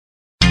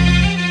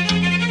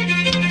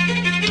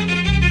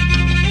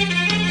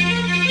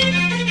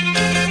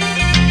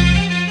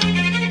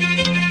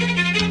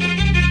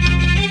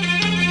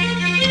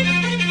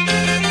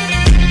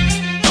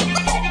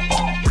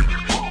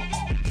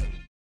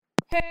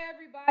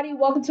Everybody,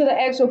 welcome to the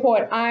X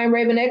Report. I'm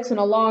Raven X, and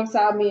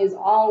alongside me, as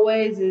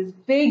always, is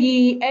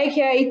Biggie,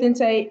 aka Ethan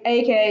Tate,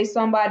 aka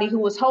somebody who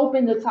was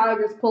hoping the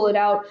Tigers pull it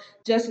out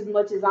just as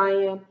much as I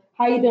am.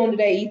 How you doing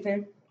today,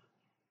 Ethan?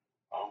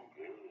 I'm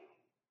good.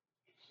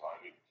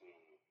 Excited to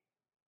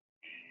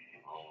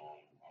be off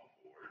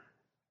work.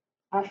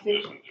 I feel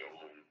Just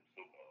enjoying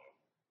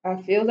football.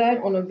 I feel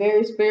that on a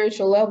very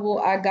spiritual level.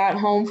 I got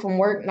home from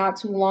work not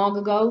too long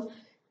ago,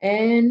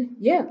 and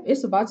yeah,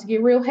 it's about to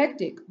get real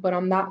hectic, but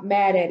I'm not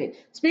mad at it.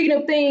 Speaking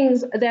of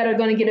things that are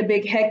going to get a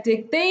big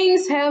hectic,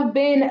 things have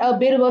been a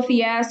bit of a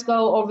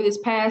fiasco over this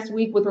past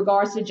week with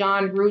regards to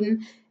John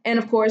Gruden. And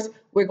of course,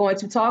 we're going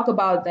to talk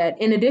about that.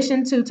 In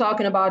addition to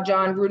talking about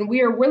John Gruden,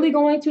 we are really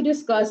going to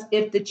discuss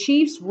if the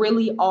Chiefs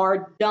really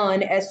are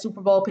done as Super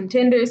Bowl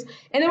contenders.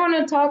 And then we're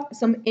going to talk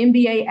some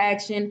NBA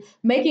action,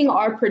 making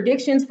our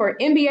predictions for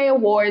NBA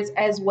awards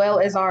as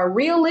well as our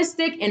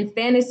realistic and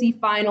fantasy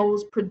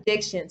finals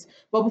predictions.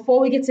 But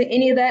before we get to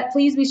any of that,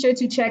 please be sure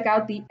to check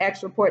out the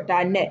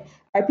xreport.net.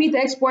 I repeat, the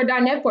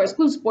xreport.net for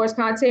exclusive sports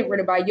content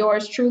written by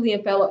yours truly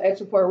and fellow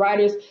X Report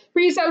writers.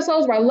 Previous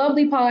episodes of our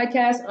lovely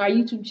podcast on our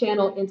YouTube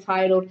channel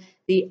entitled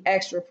The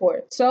X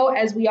Report. So,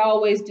 as we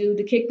always do,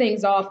 to kick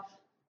things off,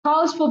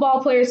 college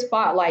football player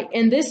spotlight.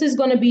 And this is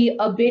going to be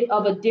a bit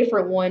of a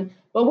different one,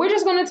 but we're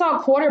just going to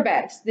talk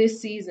quarterbacks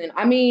this season.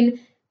 I mean,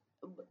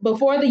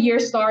 before the year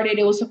started,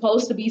 it was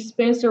supposed to be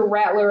Spencer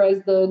Rattler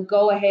as the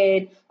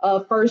go-ahead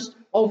first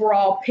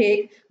overall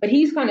pick, but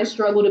he's kind of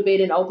struggled a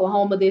bit in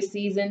Oklahoma this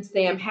season.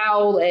 Sam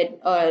Howell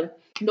at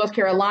North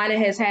Carolina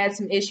has had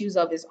some issues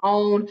of his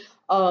own.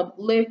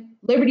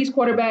 Liberty's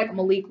quarterback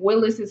Malik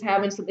Willis is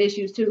having some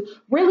issues too.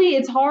 Really,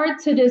 it's hard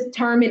to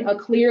determine a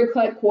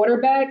clear-cut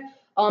quarterback,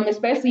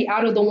 especially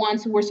out of the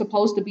ones who were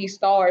supposed to be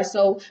stars.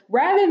 So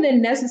rather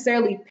than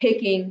necessarily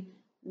picking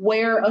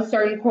where a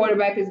certain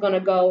quarterback is going to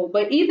go.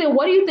 But Ethan,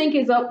 what do you think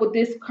is up with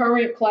this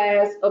current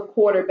class of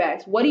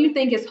quarterbacks? What do you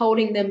think is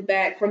holding them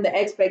back from the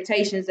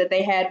expectations that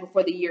they had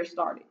before the year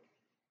started?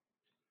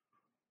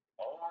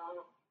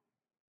 Uh,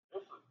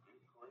 it's a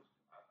good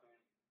question. I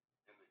think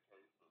in the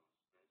case of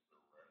Spencer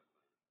Rattler,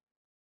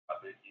 I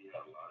think he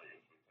had a lot of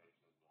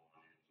expectations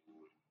going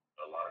into it.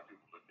 A lot of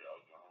people look at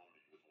Oklahoma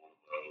as one of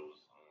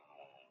those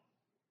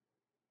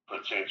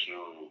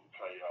potential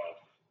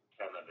playoff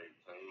candidate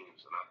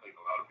teams, and I think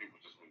a lot of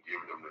people just been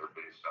giving them their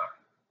best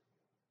shot.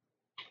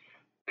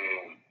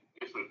 And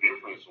it's a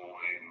difference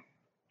when,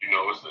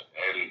 it's an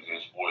adage in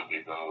sport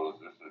that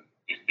goes,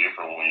 it's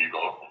different when you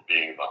go from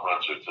being the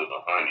hunter to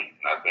the honey.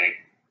 And I think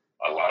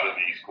a lot of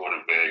these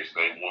quarterbacks,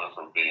 they went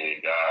from being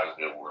guys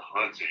that were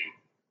hunting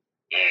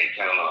and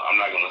kind of,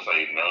 I'm not going to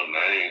say no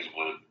names,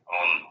 but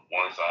on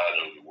one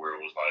side of it where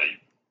it was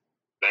like,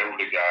 they were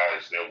the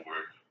guys that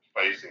were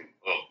facing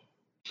up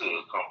to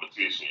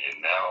competition, and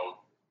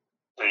now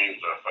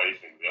teams are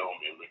facing them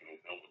and looking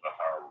at them with a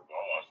higher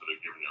regard, so they're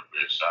giving their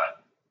best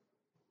shot.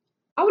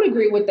 I would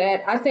agree with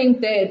that. I think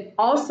that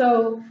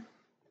also,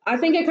 I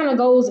think it kind of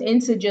goes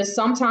into just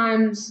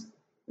sometimes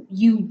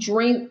you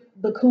drink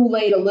the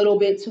Kool-Aid a little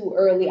bit too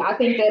early. I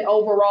think that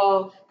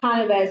overall,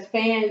 kind of as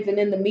fans and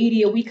in the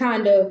media,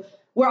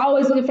 we're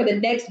always looking for the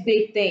next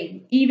big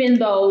thing, even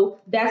though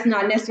that's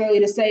not necessarily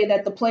to say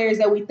that the players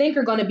that we think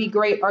are going to be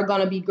great are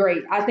going to be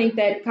great. I think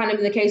that kind of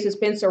in the case of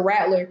Spencer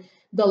Rattler,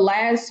 the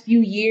last few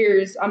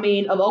years, I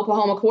mean, of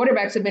Oklahoma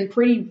quarterbacks have been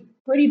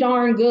pretty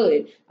darn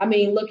good. I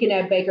mean, looking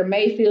at Baker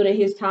Mayfield at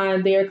his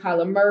time there,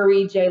 Kyler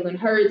Murray, Jalen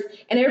Hurts,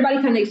 and everybody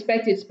kind of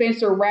expected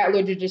Spencer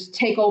Rattler to just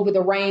take over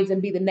the reins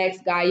and be the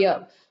next guy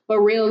up. But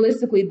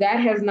realistically, that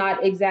has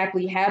not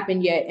exactly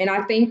happened yet. And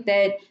I think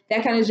that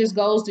that kind of just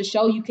goes to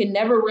show you can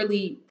never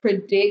really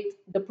predict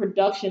the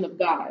production of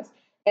guys.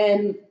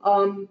 And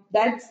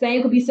that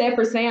same could be said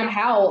for Sam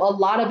Howell. A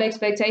lot of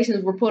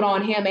expectations were put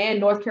on him and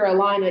North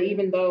Carolina,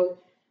 even though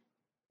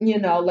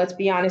let's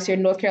be honest here,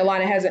 North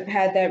Carolina hasn't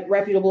had that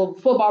reputable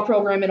football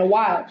program in a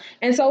while.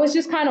 And so it's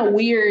just kind of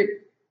weird.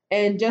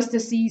 And just to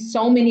see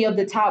so many of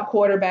the top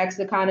quarterbacks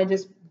to kind of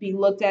just be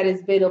looked at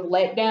as a bit of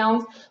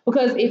letdowns.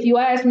 Because if you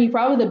ask me,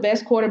 probably the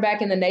best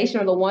quarterback in the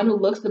nation or the one who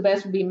looks the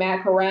best would be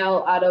Matt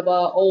Corral out of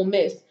Ole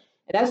Miss.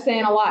 And that's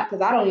saying a lot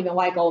because I don't even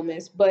like Ole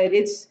Miss. But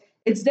it's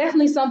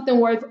definitely something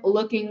worth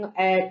looking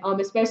at,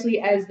 especially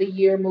as the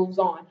year moves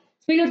on.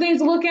 Speaking of things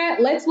to look at,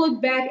 let's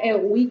look back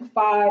at week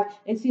 5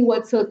 and see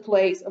what took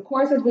place. Of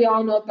course, as we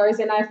all know,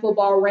 Thursday Night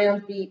Football,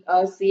 Rams beat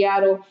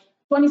Seattle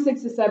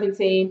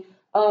 26-17.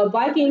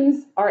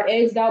 Vikings are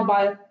edged out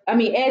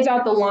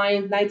the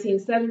Lions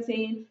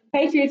 19-17.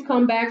 Patriots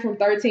come back from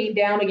 13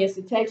 down against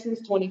the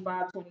Texans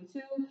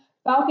 25-22.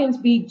 Falcons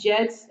beat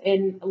Jets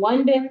in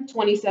London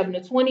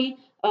 27-20.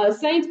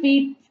 Saints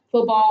beat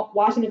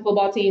Washington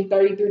football team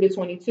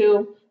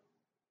 33-22.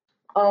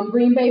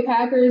 Green Bay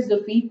Packers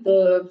defeat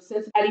the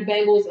Cincinnati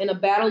Bengals in a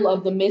battle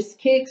of the missed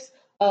kicks,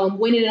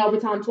 winning in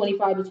overtime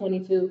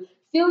 25-22.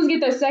 Steelers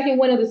get their second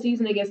win of the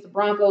season against the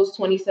Broncos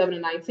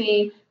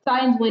 27-19.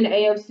 Titans win the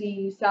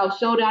AFC South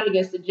showdown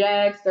against the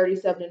Jags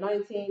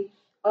 37-19.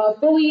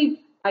 Philly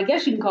I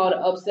guess you can call it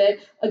an upset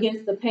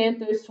against the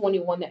Panthers,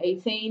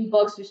 21-18.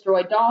 Bucks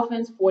destroyed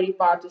Dolphins,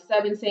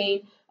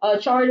 45-17.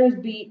 Chargers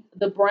beat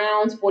the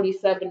Browns,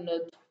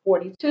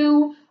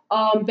 47-42.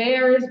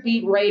 Bears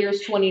beat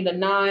Raiders,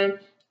 20-9.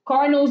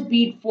 Cardinals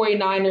beat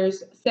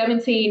 49ers,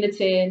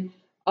 17-10.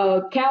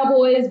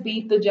 Cowboys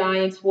beat the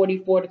Giants,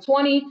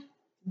 44-20.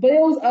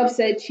 Bills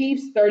upset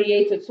Chiefs,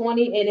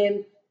 38-20. And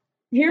then,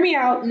 hear me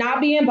out,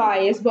 not being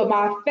biased, but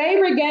my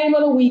favorite game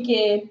of the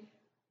weekend,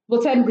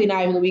 well, technically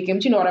not even the weekend,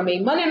 but you know what I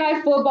mean. Monday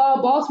Night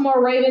Football,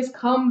 Baltimore Ravens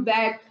come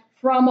back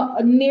from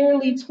a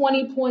nearly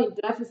 20-point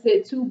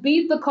deficit to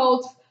beat the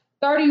Colts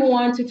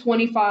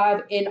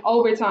 31-25 in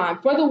overtime.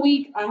 For the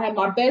week, I had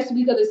my best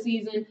week of the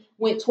season,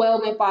 went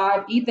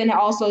 12-5. Ethan,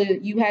 also,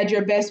 you had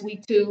your best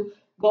week too,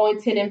 going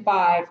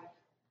 10-5.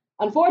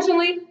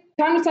 Unfortunately,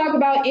 time to talk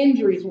about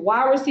injuries.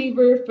 Wide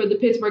receiver for the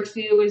Pittsburgh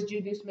Steelers,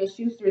 Juju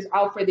Smith-Schuster, is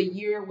out for the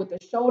year with a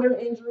shoulder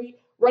injury.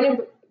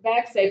 Running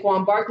back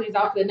Saquon Barkley is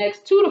out for the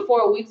next 2 to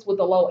 4 weeks with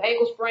a low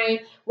ankle sprain.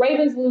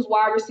 Ravens lose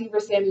wide receiver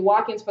Sammy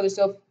Watkins for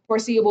the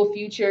foreseeable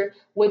future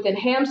with a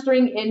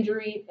hamstring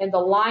injury, and the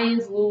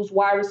Lions lose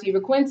wide receiver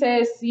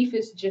Quintez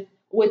Cephas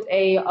with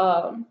a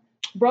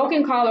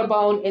broken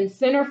collarbone, and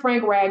center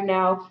Frank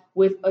Ragnow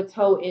with a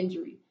toe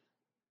injury.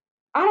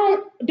 I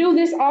don't do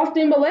this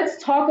often, but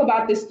let's talk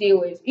about the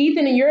Steelers.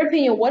 Ethan, in your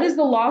opinion, what does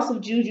the loss of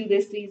Juju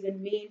this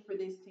season mean for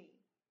this team?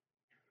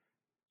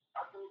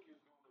 I think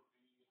it's going to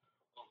be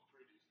a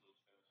pretty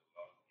substantial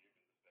loss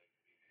given the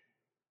fact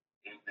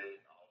that in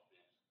that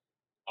offense,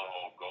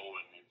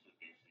 going into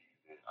this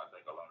season, I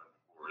think a lot of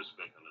people were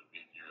expecting a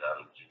big year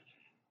out of Juju.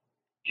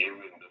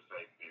 Given the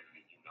fact that,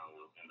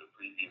 in the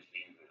previous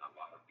season, a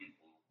lot of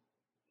people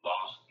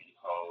lost the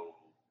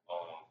whole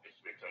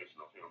expectation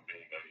of him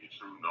being a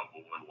true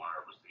number one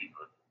wide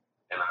receiver.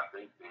 And I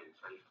think that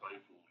Chase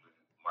Claypool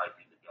might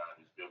be the guy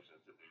that steps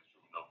into this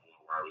true number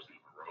one wide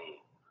receiver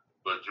role.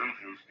 But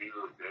Juju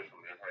still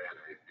definitely had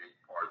a big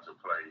part to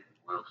play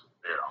with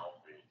that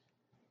offense.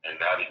 And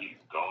now that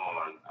he's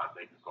gone, I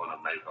think it's going to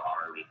make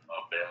a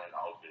bad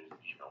offense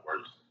even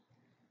worse.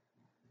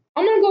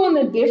 I'm gonna go on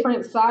the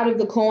different side of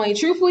the coin.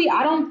 Truthfully,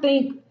 I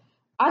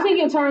think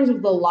in terms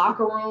of the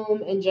locker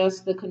room and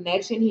just the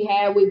connection he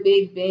had with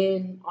Big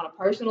Ben on a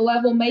personal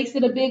level makes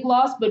it a big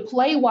loss. But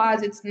play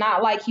wise, it's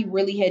not like he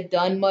really had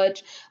done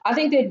much. I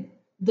think that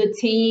the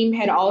team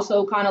had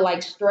also kind of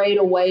like strayed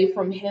away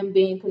from him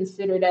being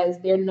considered as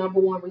their number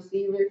one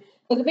receiver.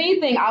 Because if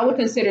anything, I would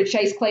consider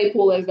Chase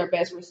Claypool as their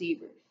best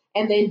receiver.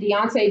 And then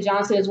Deontay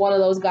Johnson is one of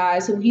those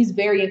guys who he's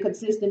very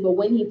inconsistent, but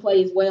when he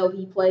plays well,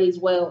 he plays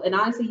well. And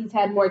honestly, he's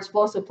had more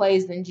explosive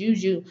plays than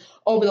Juju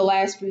over the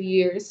last few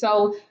years.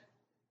 So,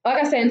 like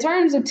I said, in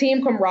terms of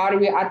team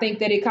camaraderie, I think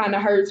that it kind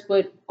of hurts.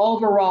 But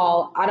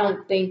overall, I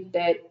don't think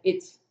that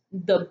it's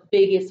the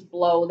biggest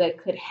blow that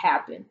could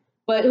happen.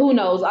 But who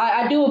knows?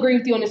 I do agree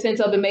with you in the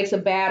sense of it makes a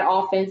bad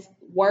offense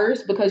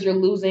worse because you're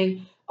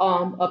losing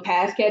a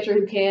pass catcher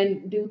who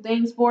can do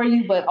things for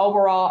you. But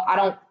overall, I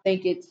don't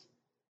think it's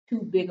too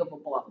big of a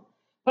blow.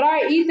 But all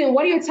right, Ethan,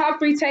 what are your top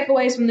 3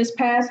 takeaways from this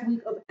past week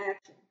of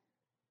action?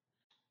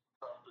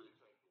 Probably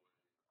take away.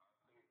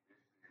 I think this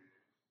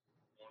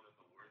is one of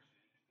the worst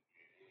years to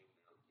be an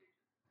NFL kicker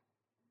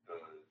because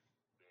that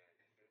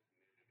Cincinnati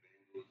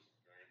Bengals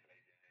Green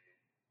Bay game,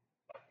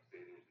 like you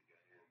said, it was a game of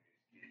missed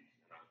kicks,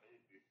 and I think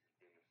this has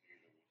been a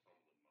season with some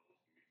of the most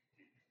missed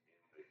kicks in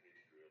the history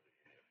of the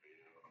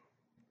NFL.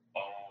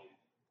 Um,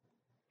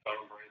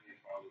 Tom Brady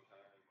is all the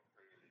time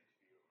apparently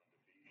still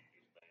undefeated.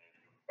 This man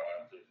threw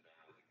 5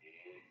 touchdowns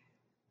again,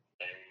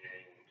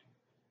 and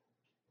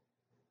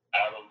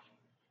Adam,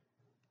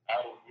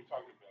 Adam, we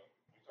talked about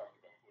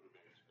quarterbacks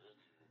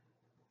earlier,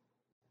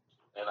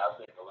 and I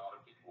think a lot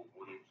of people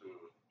went into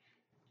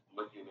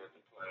looking at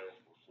the class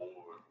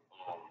before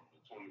the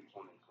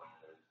 2020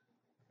 class,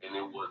 and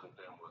it wasn't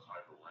that much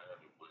hype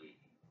around it. But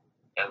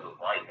as of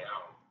right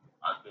now,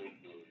 I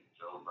think that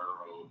Joe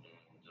Burrow and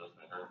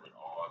Justin Herbert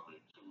are the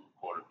two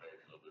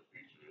quarterbacks of the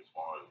future as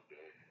far as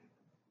that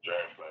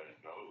draft class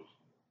goes.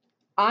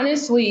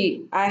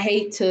 Honestly,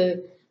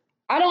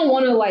 I don't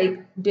want to like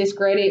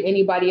discredit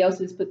anybody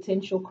else's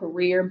potential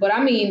career, but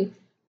I mean,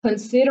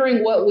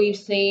 considering what we've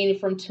seen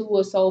from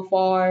Tua so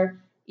far,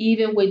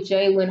 even with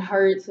Jalen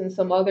Hurts and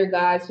some other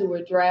guys who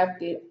were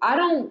drafted, I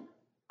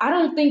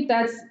don't think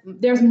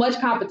there's much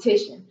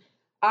competition.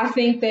 I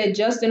think that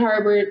Justin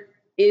Herbert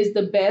is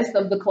the best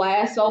of the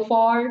class so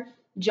far.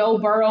 Joe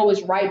Burrow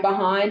is right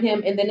behind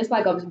him, and then it's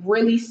like a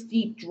really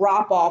steep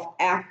drop off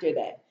after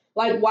that.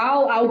 Like,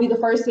 while I will be the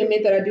first to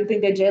admit that I do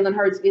think that Jalen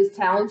Hurts is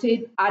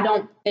talented, I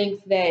don't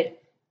think that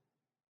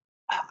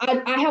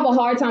I have a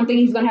hard time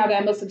thinking he's going to have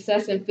that much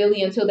success in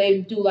Philly until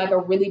they do like a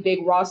really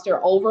big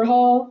roster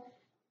overhaul.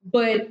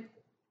 But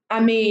I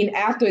mean,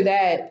 after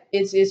that,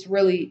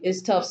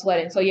 it's tough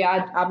sledding. So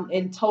yeah, I'm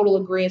in total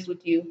agreement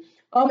with you.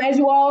 As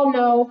you all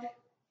know,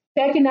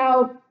 checking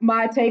out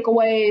my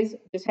takeaways,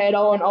 just head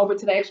on over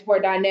to the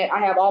export.net.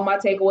 I have all my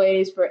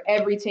takeaways for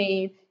every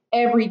team,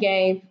 every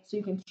game, so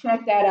you can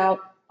check that out.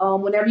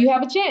 whenever you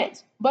have a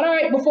chance. But all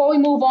right, before we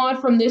move on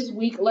from this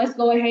week, let's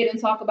go ahead and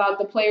talk about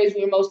the players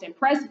we were most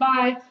impressed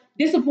by,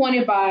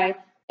 disappointed by,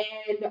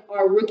 and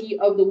our rookie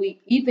of the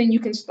week. Ethan, you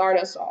can start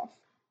us off.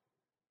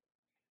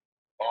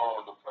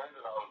 The player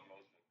that I was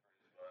most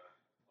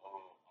impressed by,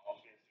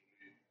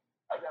 offensively,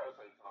 I gotta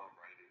say Tom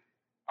Brady.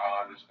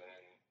 I understand.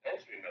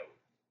 Actually, no,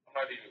 I'm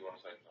not even gonna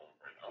say Tom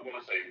Brady. I'm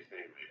gonna say his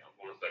teammate. I'm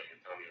gonna say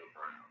Antonio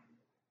Brown.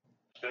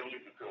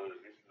 Simply because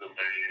this is a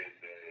man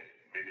that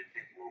many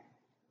people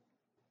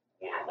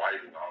were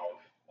writing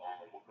off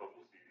a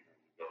couple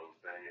seasons ago,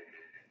 saying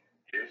that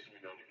yes, we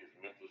know that his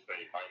mental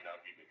state might not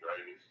be the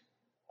greatest.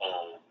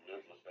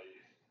 Mental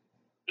state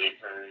it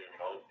carry a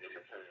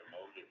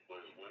moment,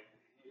 but when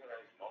he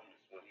has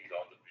moments when he's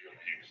on the field,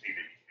 you can see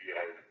that he still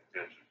has the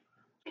potential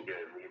to be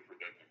a really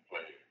productive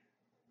player.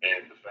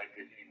 And the fact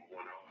that he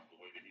went off the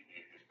way that he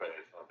did this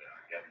past Sunday,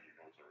 I gotta give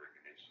him some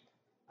recognition.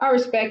 I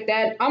respect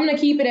that. I'm gonna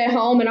keep it at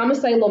home, and I'm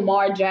gonna say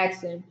Lamar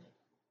Jackson.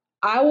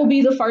 I will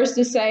be the first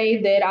to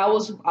say that I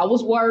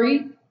was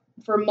worried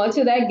for much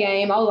of that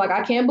game. I was like,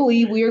 I can't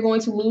believe we are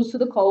going to lose to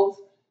the Colts.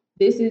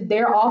 This is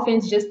their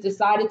offense just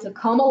decided to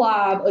come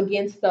alive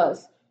against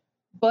us.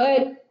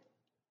 But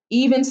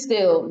even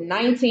still,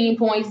 19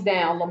 points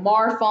down.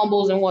 Lamar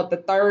fumbles in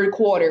the third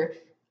quarter.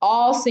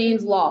 All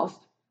seems lost.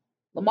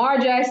 Lamar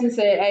Jackson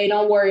said, hey,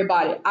 don't worry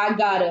about it. I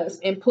got us,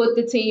 and put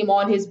the team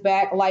on his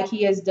back like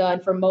he has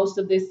done for most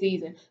of this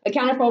season.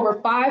 Accounted for over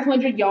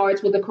 500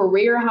 yards with a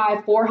career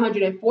high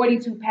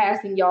 442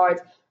 passing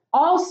yards.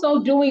 Also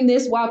doing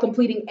this while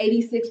completing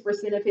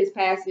 86% of his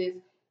passes.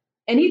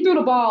 And he threw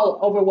the ball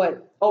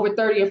over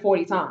 30 or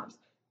 40 times.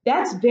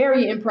 That's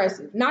very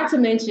impressive. Not to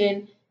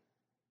mention,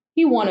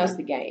 he won us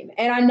the game.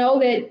 And I know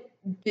that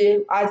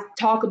I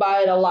talk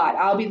about it a lot.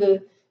 I'll be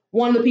the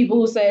one of the people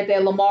who said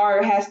that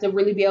Lamar has to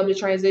really be able to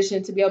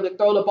transition to be able to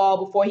throw the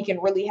ball before he can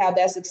really have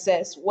that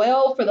success.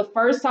 Well, for the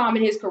first time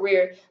in his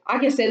career, I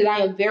can say that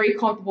I am very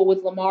comfortable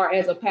with Lamar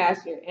as a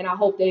passer, and I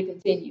hope that it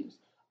continues.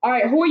 All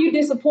right, who are you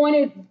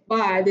disappointed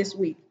by this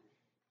week?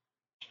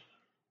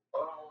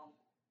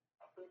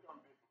 I think I'm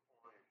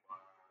disappointed by.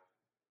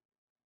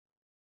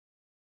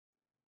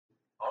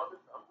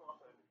 Honestly, I'm gonna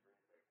say the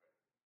Green Bay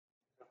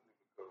Packers simply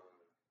because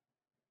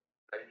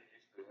they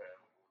used to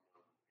have one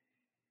of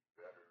the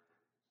better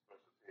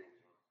special teams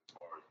units as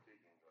far as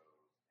kicking goes,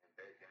 and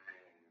that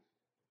game is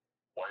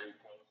way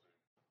closer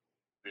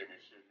than it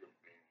should have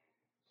been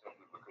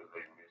simply because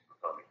they missed the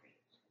Sonic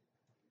beats.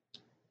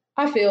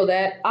 I feel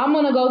that. I'm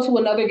gonna go to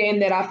another game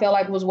that I felt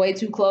like was way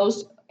too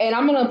close, and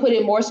I'm gonna put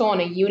it more so on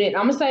a unit.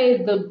 I'm gonna say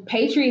the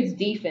Patriots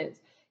defense.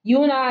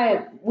 You and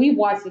I, we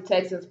watched the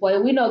Texans play.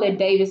 We know that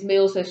Davis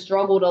Mills has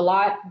struggled a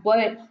lot,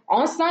 but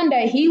on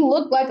Sunday he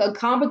looked like a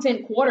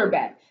competent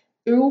quarterback.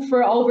 Threw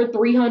for over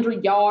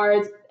 300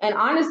 yards, and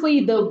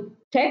honestly, the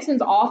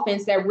Texans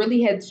offense that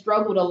really had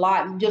struggled a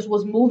lot just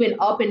was moving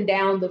up and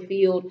down the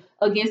field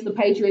against the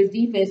Patriots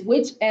defense,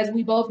 which, as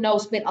we both know,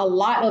 spent a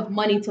lot of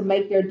money to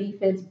make their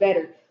defense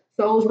better.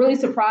 So it was really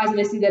surprising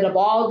to see that of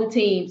all the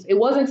teams, it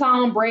wasn't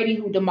Tom Brady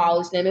who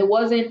demolished them. It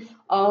wasn't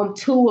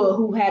Tua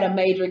who had a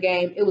major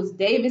game. It was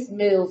Davis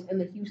Mills and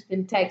the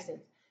Houston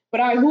Texans. But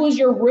all right, who is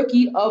your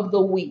rookie of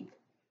the week?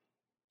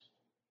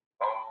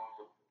 My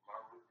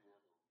rookie,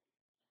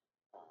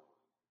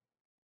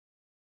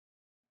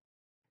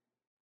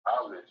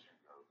 I'll let you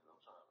go 'cause I'm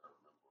trying to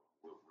remember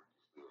what rookie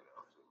stood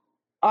out to me.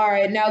 All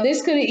right, now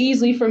this could have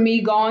easily for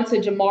me gone to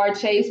Jamar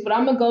Chase, but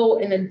I'm gonna go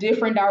in a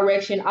different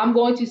direction. I'm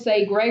going to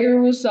say Gregory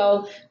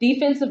Rousseau,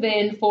 defensive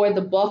end for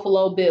the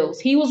Buffalo Bills.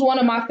 He was one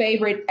of my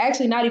favorite,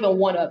 actually not even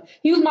one of.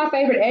 He was my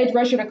favorite edge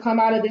rusher to come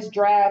out of this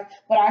draft,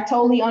 but I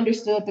totally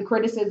understood the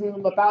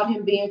criticism about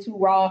him being too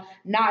raw,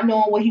 not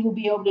knowing what he would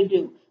be able to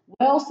do.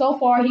 Well, so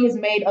far he has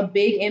made a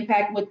big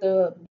impact with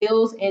the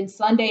Bills, and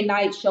Sunday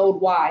night showed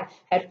why.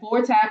 Had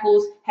four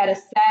tackles, had a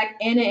sack,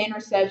 and an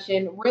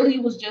interception. Really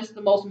was just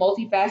the most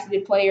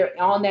multifaceted player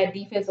on that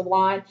defensive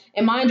line.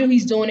 And mind you,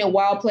 he's doing it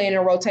while playing a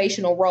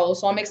rotational role.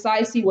 So I'm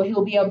excited to see what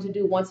he'll be able to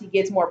do once he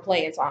gets more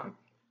playing time.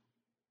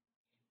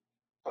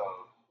 So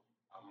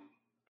I'm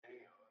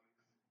being honest.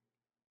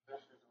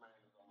 Since this man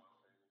is on my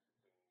fantasy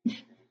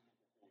team, and if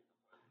he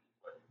continues to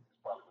play, it's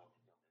probably gonna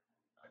be him.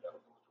 I gotta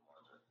go with Jamar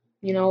Chase.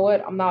 You know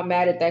what? I'm not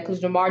mad at that because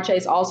Jamar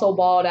Chase also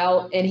balled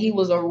out, and he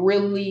was a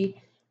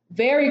really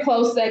very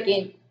close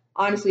second.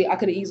 Honestly, I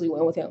could have easily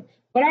went with him.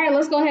 But all right,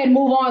 let's go ahead and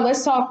move on.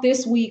 Let's talk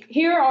this week.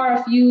 Here are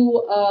a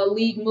few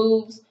league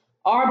moves.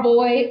 Our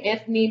boy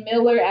Anthony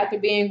Miller, after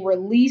being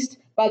released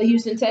by the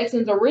Houston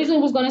Texans,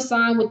 originally was going to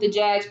sign with the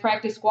Jags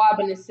practice squad,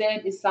 but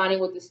instead is signing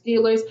with the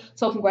Steelers.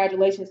 So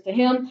congratulations to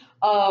him.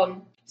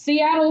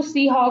 Seattle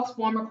Seahawks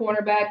former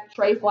cornerback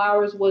Trey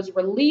Flowers was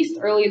released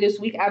earlier this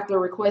week after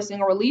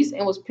requesting a release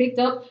and was picked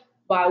up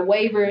by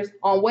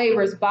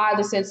waivers by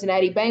the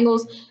Cincinnati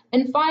Bengals.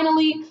 And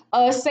finally,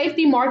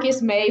 safety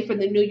Marcus May for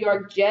the New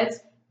York Jets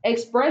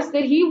expressed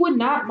that he would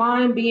not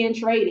mind being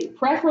traded,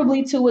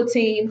 preferably to a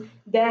team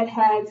that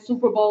had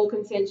Super Bowl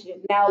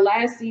contention. Now,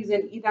 last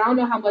season, I don't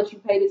know how much you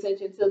paid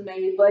attention to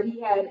May, but he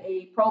had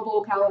a Pro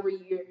Bowl caliber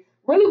year.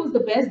 Really was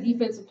the best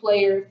defensive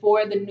player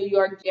for the New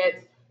York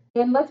Jets.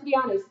 And let's be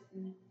honest,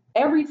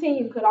 every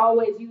team could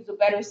always use a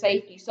better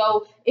safety.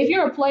 So if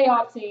you're a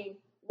playoff team,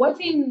 what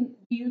team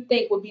do you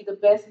think would be the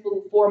best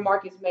move for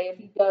Marcus May if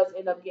he does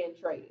end up getting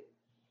traded?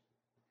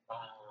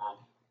 Um,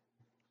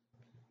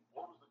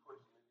 what was the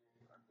question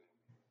again?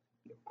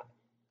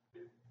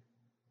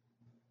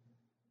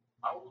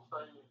 I would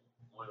say,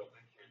 well,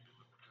 they can't do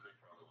it because they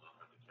probably don't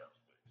have the cap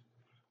space.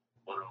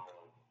 But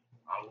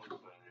I would say the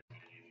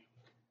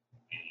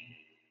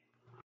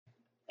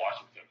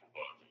Washington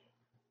football team.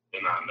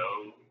 And I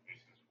know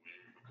this is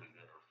weird because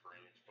they're a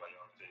fringe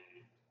playoff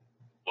team,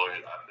 but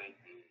I think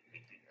that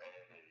if you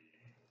add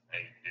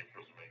a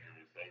difference maker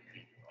in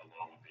safety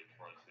along with their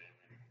front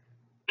seven,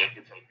 they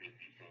can take their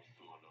defense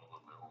to another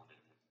level.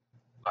 That is,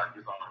 like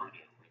it's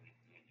already a really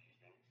good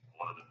defense.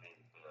 One of the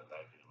things that I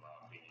like in my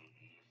opinion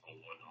is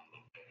someone on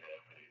the back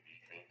half of their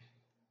defense.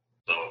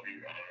 So if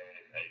you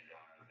add a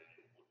guy that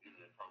is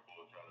a Pro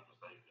Bowl caliber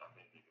safety, I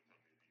think they can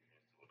take their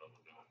defense to another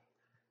level.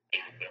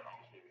 And their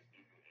offense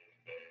isn't as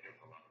bad as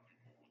a lot of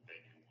people would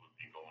think it would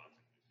be going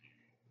into this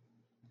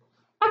season.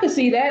 I can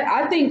see that.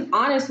 I think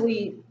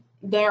honestly,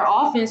 their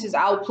offense has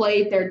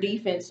outplayed their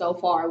defense so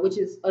far, which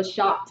is a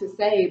shock to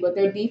say, but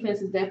their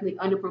defense has definitely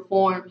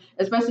underperformed,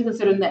 especially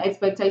considering the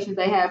expectations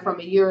they had from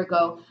a year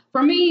ago.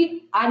 For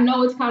me, I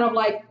know it's kind of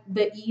like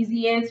the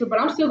easy answer, but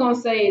I'm still going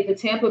to say the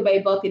Tampa Bay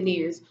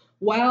Buccaneers.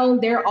 While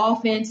their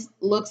offense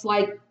looks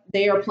like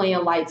they are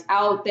playing lights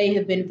out, they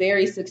have been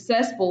very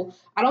successful.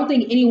 I don't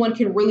think anyone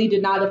can really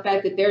deny the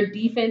fact that their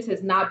defense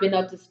has not been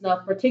up to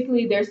snuff,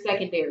 particularly their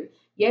secondary.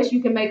 Yes,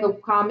 you can make a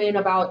comment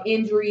about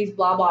injuries,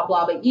 blah, blah,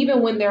 blah, but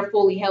even when they're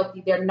fully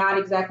healthy, they're not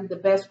exactly the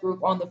best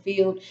group on the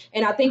field.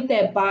 And I think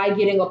that by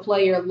getting a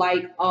player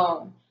like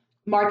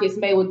Marcus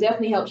May will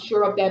definitely help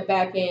shore up that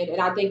back end.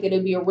 And I think that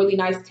it'd be a really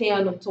nice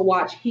tandem to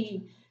watch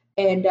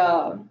and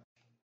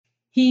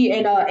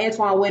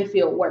Antoine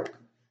Winfield work.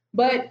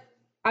 But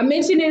I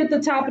mentioned it at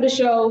the top of the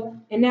show,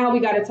 and now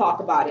we got to talk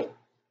about it.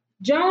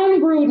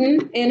 John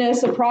Gruden, in a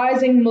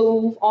surprising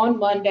move on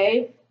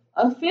Monday,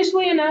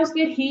 officially announced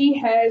that he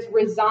has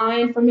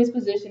resigned from his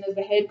position as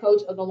the head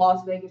coach of the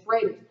Las Vegas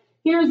Raiders.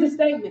 Here's the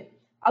statement: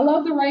 I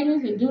love the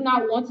Raiders and do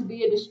not want to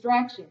be a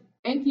distraction.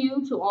 Thank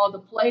you to all the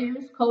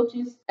players,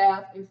 coaches,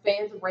 staff, and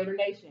fans of Raider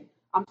Nation.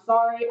 I'm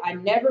sorry, I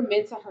never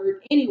meant to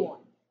hurt anyone.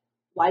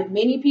 Like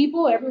many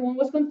people, everyone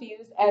was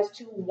confused as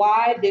to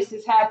why this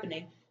is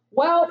happening.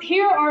 Well,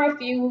 here are a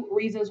few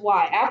reasons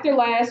why. After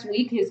last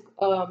week, his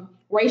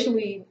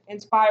racially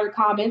inspired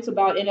comments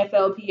about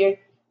NFLPA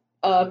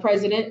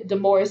President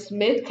DeMaurice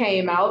Smith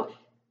came out.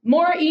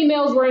 More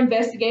emails were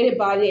investigated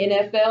by the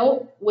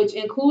NFL, which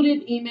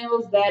included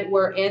emails that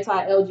were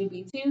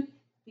anti-LGBTQ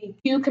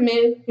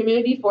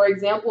community, for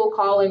example,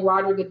 calling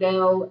Roger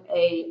Goodell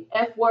a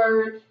F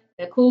word,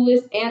 the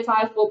coolest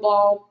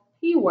anti-football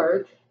P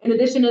word. In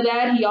addition to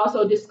that, he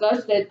also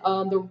discussed that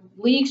the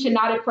league should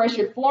not have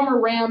pressured former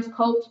Rams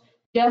coach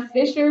Jeff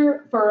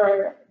Fisher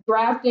for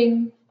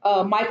drafting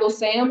Michael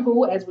Sam,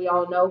 who, as we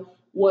all know,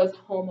 was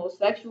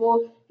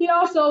homosexual. He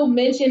also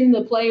mentioned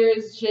the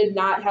players should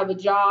not have a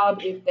job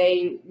if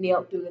they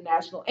knelt through the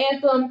national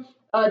anthem,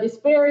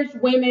 disparaged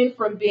women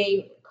from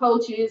being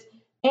coaches,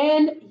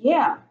 and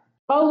yeah,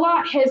 a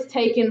lot has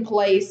taken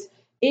place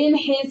in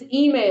his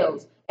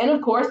emails. And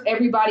of course,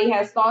 everybody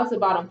has thoughts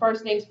about him.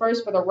 First things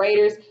first, for the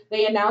Raiders,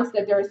 they announced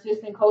that their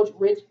assistant coach,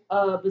 Rich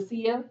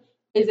Bisaccia,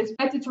 is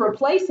expected to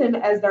replace him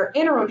as their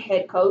interim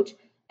head coach.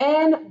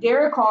 And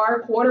Derek Carr,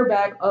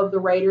 quarterback of the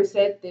Raiders,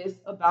 said this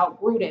about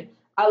Gruden: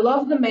 I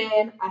love the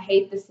man, I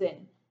hate the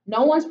sin.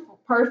 No one's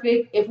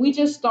perfect. If we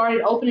just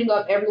started opening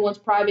up everyone's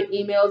private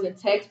emails and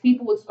texts,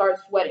 people would start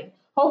sweating.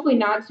 Hopefully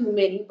not too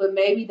many, but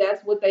maybe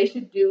that's what they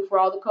should do for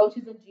all the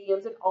coaches and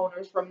GMs and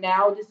owners from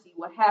now to see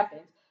what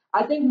happens.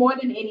 I think more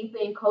than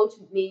anything, coach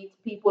needs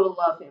people to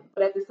love him.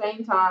 But at the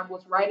same time,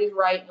 what's right is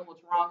right and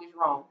what's wrong is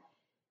wrong.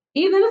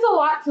 Ethan, it's a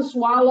lot to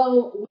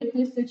swallow with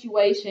this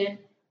situation.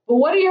 But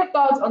what are your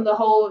thoughts on the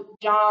whole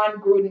John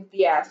Gruden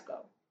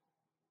fiasco?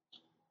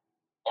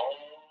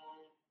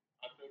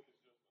 I think it's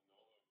just another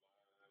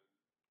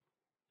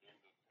line in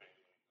the sand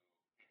of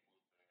people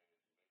that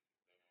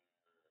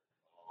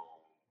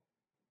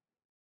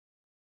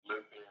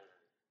let their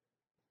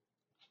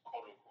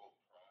quote unquote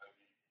private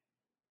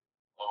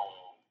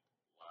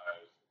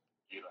lives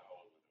get a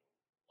hold of them.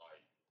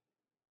 Like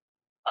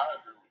I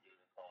agree with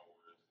Derek Carr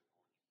where it's what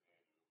he said.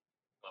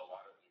 A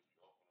lot of if you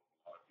open up a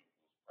lot of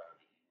people's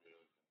private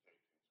emails and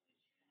texts and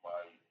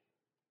tweets,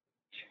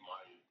 you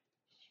might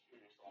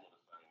experience some of the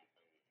same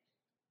things.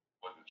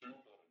 But the truth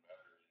of the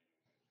matter is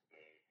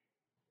that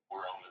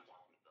we're only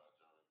talking about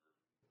John Gruden.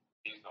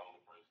 He's the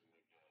only person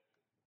that got it.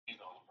 He's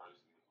the only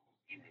person whose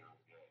emails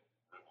got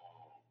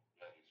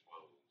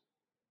exposed.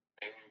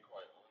 And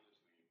quite honestly,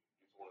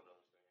 it's one of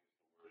those things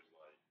where it's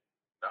like,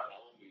 not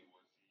only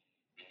was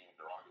he being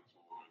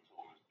derogatory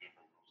towards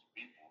different groups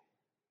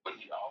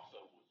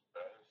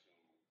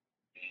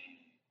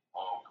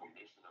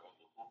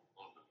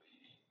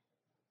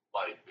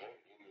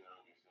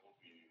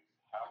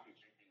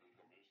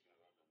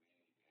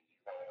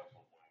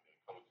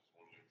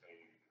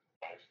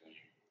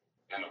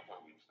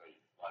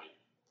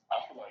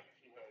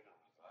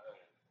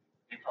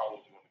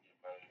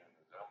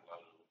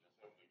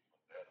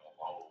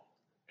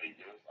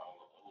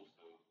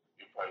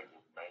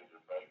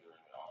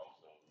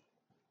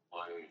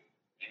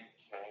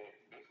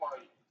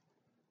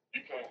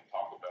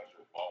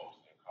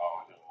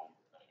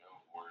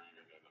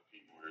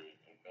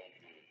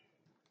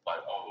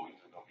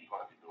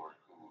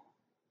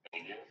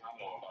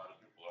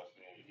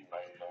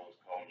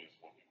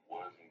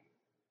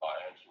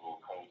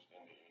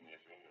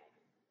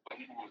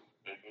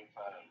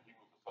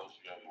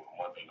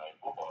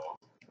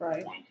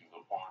Right. which is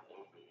a part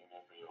of the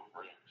NFL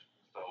branch.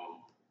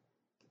 So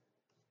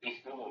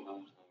it's still a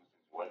lose-lose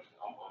situation.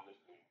 I'm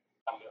honestly,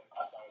 I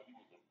thought he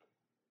was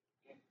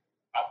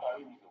I thought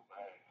he was a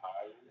bad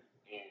hire,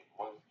 and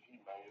once he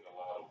made a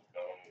lot of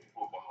bad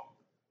football,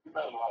 he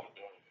made a lot of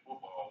bad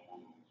football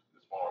moves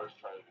as far as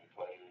trading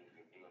players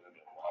and building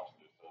their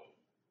roster. So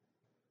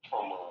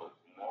from a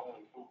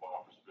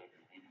non-football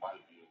perspective, it might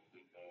be a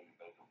good thing that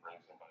they can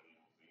bring somebody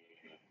else in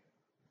and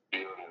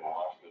build their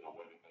roster the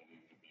way that they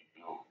need to be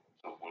built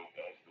to win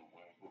actually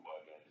win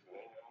football games. So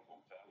they have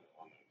some talent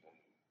on their team.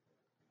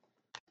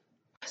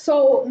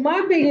 So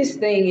my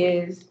biggest thing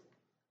is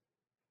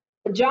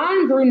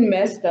John Gruden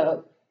messed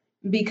up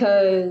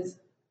because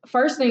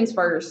first things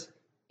first,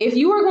 if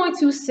you are going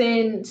to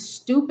send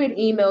stupid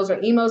emails or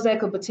emails that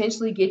could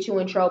potentially get you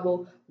in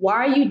trouble,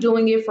 why are you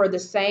doing it for the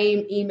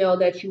same email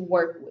that you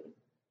work with?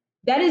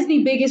 That is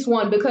the biggest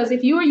one because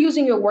if you are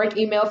using your work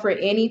email for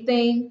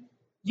anything,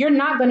 you're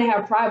not going to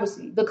have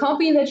privacy. The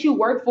company that you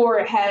work for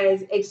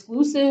has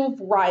exclusive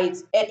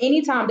rights. At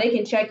any time, they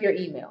can check your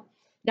email.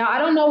 Now, I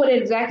don't know what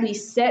exactly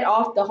set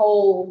off the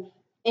whole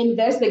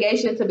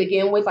investigation to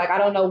begin with. Like, I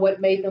don't know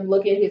what made them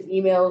look at his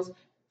emails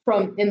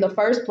from in the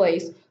first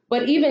place.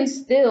 But even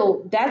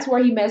still, that's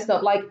where he messed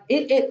up. Like,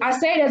 I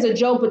say it as a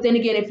joke, but then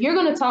again, if you're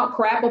going to talk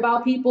crap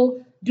about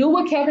people, do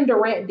what Kevin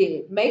Durant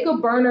did. Make a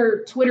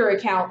burner Twitter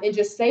account and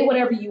just say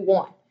whatever you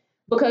want.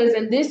 Because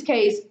in this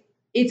case,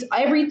 it's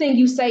everything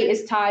you say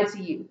is tied to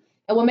you.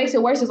 And what makes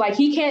it worse is like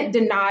he can't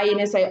deny it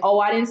and say, oh,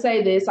 I didn't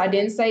say this, I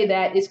didn't say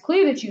that. It's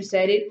clear that you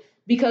said it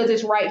because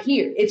it's right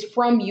here. It's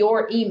from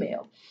your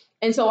email.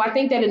 And so I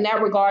think that in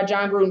that regard,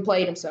 John Gruden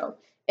played himself.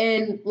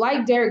 And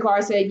like Derek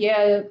Carr said,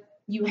 yeah,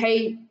 you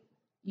hate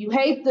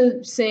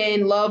the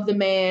sin, love the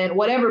man,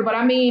 whatever. But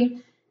I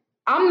mean,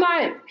 I'm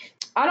not,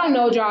 I don't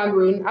know John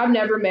Gruden. I've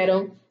never met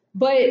him.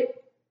 But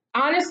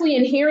honestly,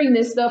 in hearing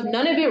this stuff,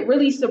 none of it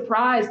really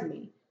surprised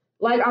me.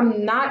 Like,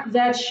 I'm not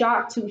that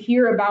shocked to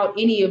hear about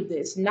any of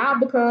this.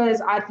 Not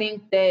because I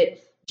think that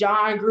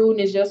John Gruden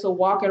is just a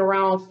walking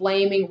around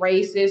flaming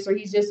racist or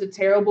he's just a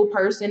terrible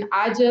person.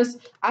 I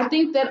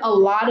think that a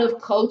lot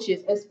of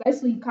coaches,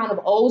 especially kind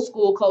of old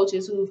school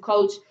coaches who've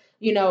coached,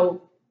 you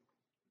know,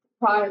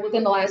 probably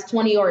within the last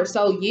 20 or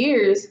so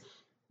years,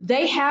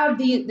 they have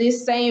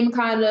this same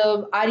kind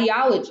of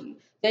ideology.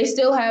 They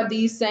still have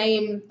these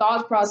same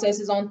thought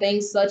processes on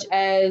things such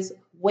as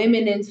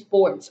women in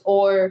sports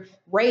or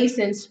race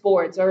in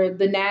sports or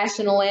the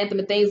national anthem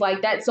and things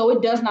like that. So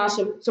it does not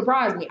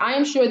surprise me. I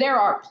am sure there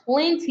are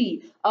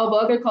plenty of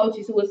other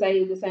coaches who would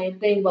say the same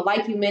thing. But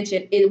like you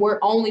mentioned, we're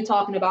only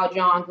talking about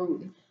John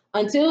Gruden.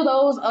 Until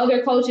those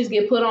other coaches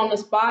get put on the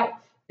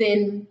spot,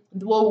 then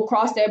we'll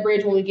cross that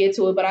bridge when we get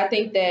to it. But I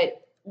think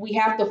that we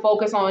have to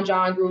focus on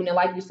John Gruden. And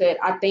like you said,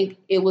 I think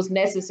it was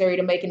necessary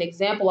to make an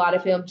example out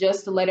of him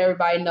just to let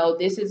everybody know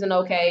this isn't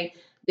okay.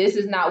 This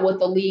is not what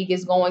the league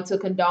is going to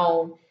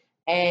condone.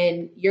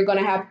 And you're going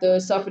to have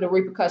to suffer the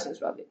repercussions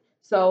of it.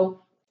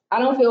 So I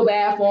don't feel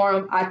bad for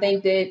him. I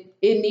think that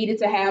it needed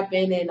to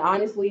happen. And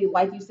honestly,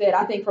 like you said,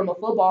 I think from a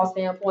football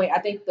standpoint, I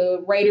think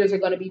the Raiders are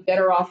going to be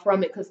better off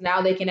from it because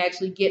now they can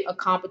actually get a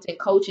competent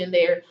coach in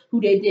there who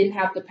they didn't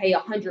have to pay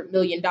 $100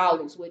 million,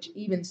 which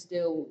even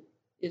still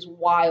is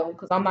wild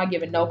because I'm not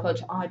giving no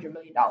coach $100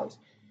 million.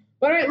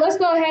 But all right, let's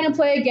go ahead and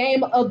play a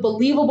game of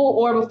believable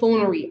or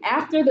buffoonery.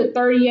 After the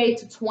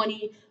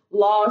 38-20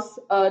 loss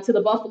to the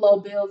Buffalo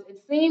Bills,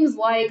 it seems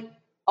like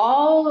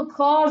all the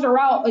claws are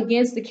out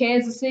against the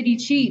Kansas City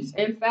Chiefs.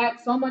 In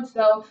fact, so much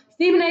so,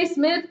 Stephen A.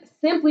 Smith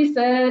simply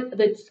said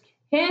the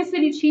Kansas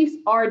City Chiefs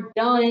are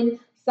done,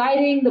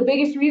 citing the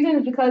biggest reason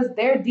is because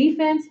their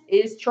defense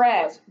is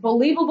trash.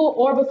 Believable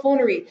or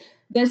buffoonery.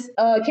 This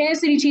Kansas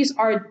City Chiefs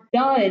are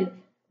done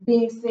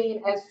being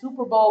seen as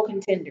Super Bowl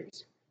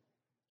contenders.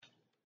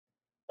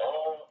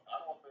 I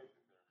don't think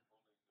that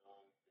they're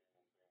fully done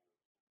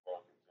being football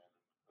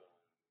contenders because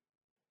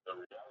the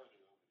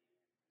reality of it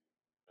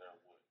is they're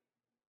what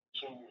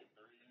 2-3,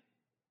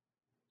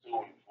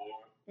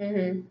 2-4,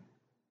 Mm-hmm. and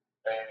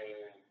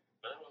they're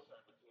those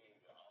type of team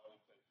that all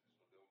it takes is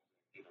for them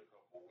to get a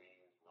couple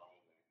wins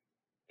rolling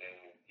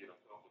and get a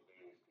couple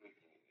things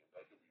clicking, and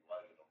they could be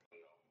right in the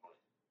playoff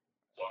race.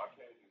 So I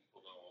can't just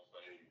pull on and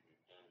say that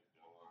they're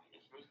done,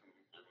 especially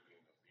this early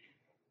in the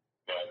season.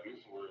 Now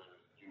this were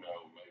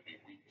maybe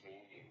week 10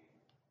 and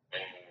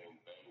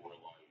they were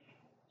like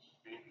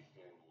 6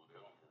 and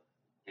whatever,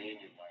 then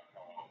it might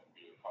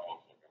be a cause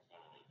for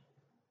concern.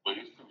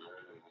 But it's too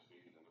early in the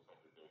season to say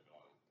that they're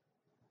done.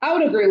 I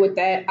would agree with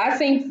that. I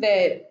think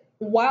that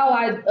while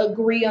I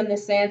agree on the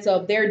sense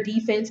of their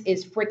defense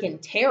is freaking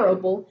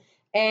terrible,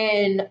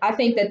 and I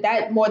think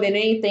that more than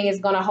anything is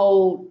going to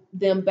hold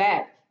them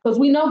back because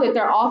we know that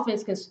their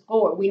offense can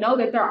score. We know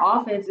that their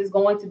offense is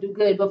going to do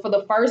good, but for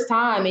the first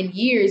time in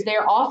years,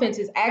 their offense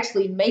is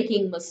actually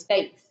making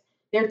mistakes.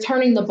 They're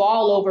turning the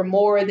ball over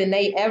more than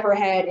they ever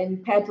had in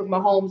Patrick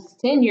Mahomes'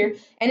 tenure.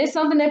 And it's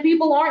something that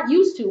people aren't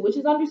used to, which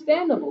is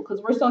understandable because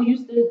we're so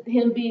used to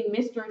him being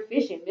Mr.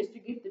 Efficient,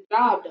 Mr. Get the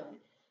job done.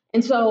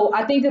 And so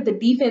I think that the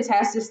defense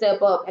has to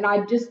step up. And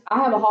I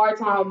have a hard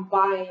time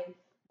buying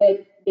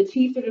that the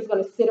Chiefs are just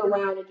going to sit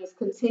around and just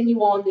continue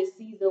on this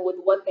season with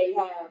what they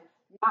have,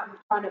 not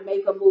trying to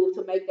make a move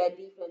to make that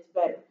defense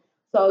better.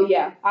 So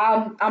yeah,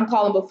 I'm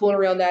calling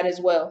buffoonery on that as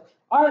well.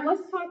 All right,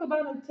 let's talk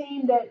about a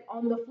team that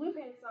on the flip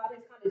hand side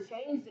has kind of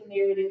changed the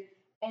narrative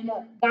and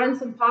gotten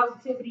some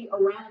positivity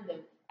around them.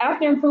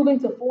 After improving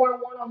to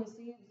 4-1 on the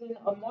season,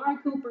 Amari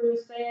Cooper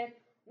said,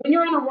 "When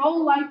you're in a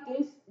role like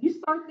this, you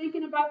start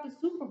thinking about the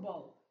Super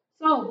Bowl."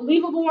 So,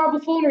 believable or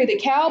buffoonery, the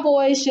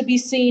Cowboys should be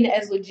seen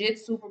as legit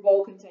Super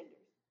Bowl contenders.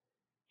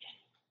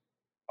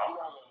 I'm not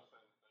gonna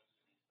say that they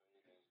should be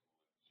seen as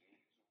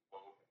legit Super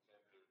Bowl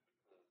contenders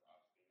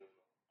because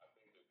I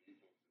think the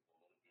defense is a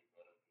little bit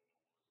better than it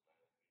was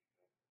last season,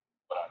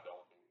 but I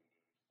don't think that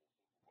it's the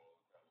Super Bowl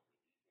caliber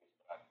defense.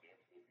 But I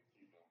definitely can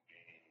see them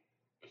being,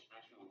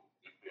 especially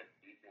if their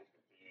defense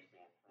continues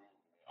to improve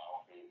and their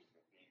offense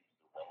continues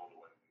to roll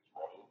the way that it's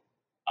rolled.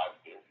 I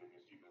definitely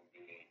can see them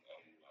being a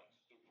like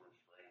super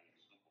strange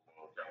Super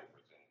Bowl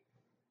caliber team.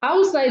 I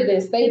will say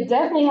this: they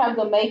definitely have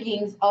the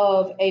makings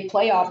of a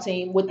playoff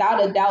team.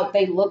 Without a doubt,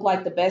 they look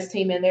like the best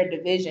team in their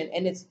division,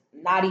 and it's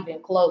not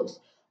even close.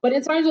 But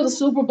in terms of the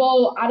Super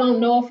Bowl, I don't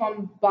know if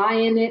I'm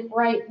buying it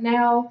right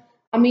now.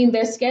 I mean,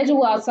 their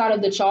schedule outside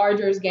of the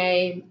Chargers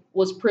game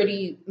was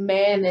pretty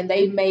man, and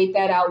they made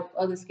that out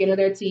of the skin of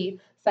their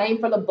teeth. Same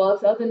for the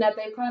Bucks. Other than that,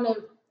 they kind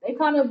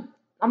of,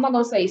 I'm not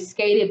gonna say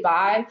skated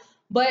by,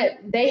 but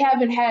they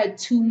haven't had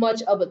too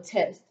much of a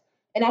test.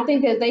 And I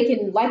think that they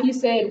can, like you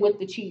said with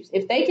the Chiefs,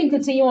 if they can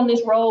continue on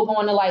this road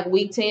going to like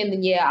week 10,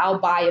 then yeah, I'll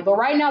buy it. But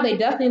right now, they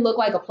definitely look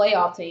like a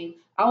playoff team.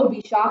 I would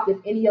be shocked if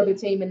any other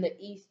team in the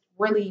East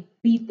really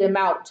beat them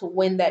out to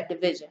win that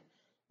division.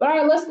 But all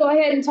right, let's go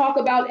ahead and talk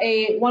about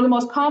one of the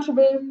most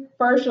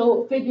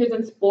controversial figures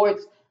in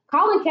sports,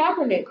 Colin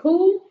Kaepernick,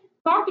 who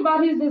talked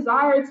about his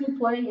desire to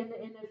play in the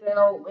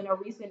NFL in a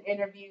recent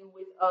interview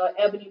with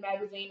Ebony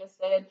Magazine and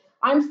said,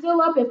 "I'm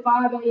still up at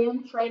 5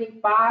 a.m., training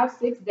 5,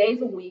 6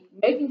 days a week,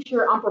 making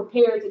sure I'm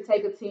prepared to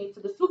take a team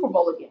to the Super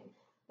Bowl again.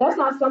 That's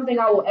not something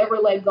I will ever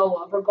let go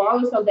of,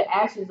 regardless of the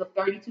actions of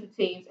 32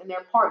 teams and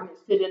their partners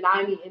to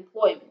deny me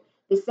employment.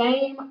 The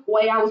same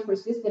way I was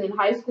persistent in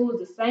high school is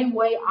the same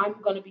way I'm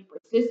going to be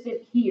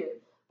persistent here."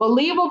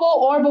 Believable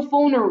or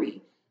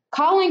buffoonery?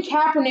 Colin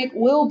Kaepernick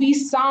will be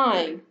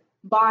signed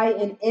by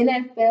an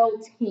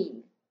NFL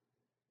team.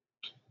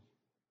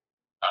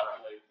 I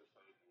hate to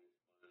say this,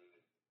 but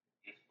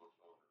it's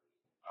buffoonery.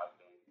 I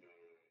think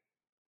that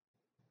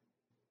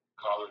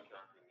Colin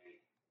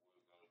Kaepernick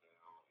will go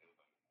down as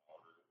a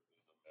martyr,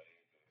 as a man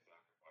that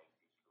sacrificed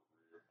his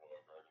career for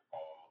a greater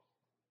cause.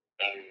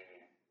 And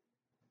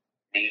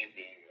me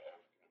being an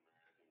African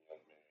American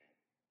young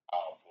man, I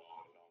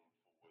applaud him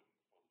for the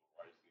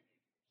rights that he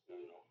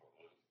stood up for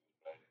us as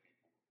black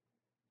people.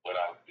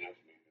 But I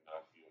definitely do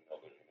not see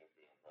another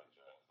NFL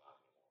franchise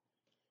signing him.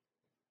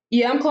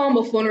 Yeah, I'm calling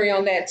buffoonery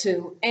on that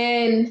too.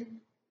 And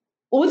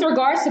with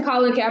regards to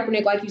Colin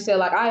Kaepernick, like you said,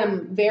 like I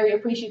am very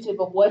appreciative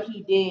of what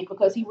he did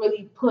because he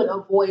really put a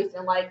voice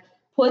and like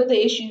put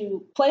the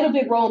issue, played a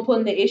big role in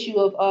putting the issue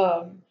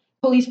of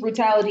police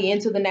brutality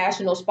into the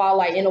national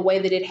spotlight in a way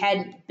that it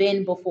hadn't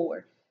been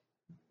before.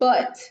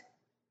 But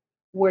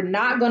we're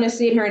not going to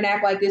sit here and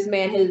act like this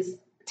man has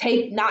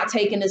not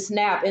taken a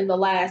snap in the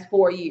last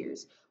 4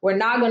 years. We're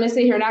not going to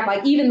sit here and act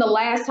like even the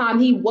last time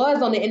he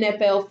was on the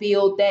NFL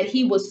field that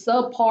he was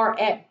subpar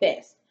at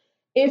best.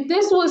 If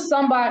this was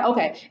somebody,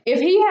 okay, if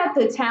he had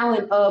the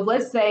talent of,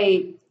 let's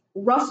say,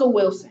 Russell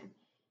Wilson,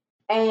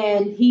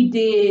 and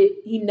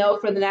he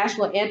knelt for the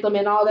national anthem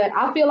and all that,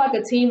 I feel like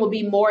a team would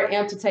be more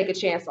amped to take a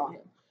chance on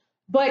him.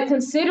 But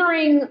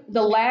considering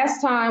the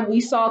last time we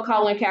saw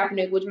Colin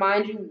Kaepernick, which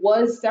mind you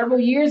was several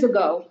years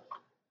ago,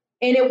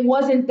 and it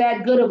wasn't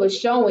that good of a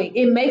showing,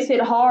 it makes it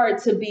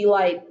hard to be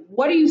like,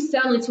 what are you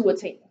selling to a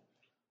team?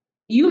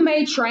 You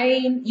may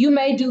train, you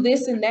may do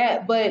this and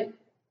that, but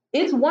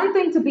it's one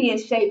thing to be in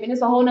shape, and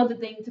it's a whole other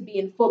thing to be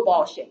in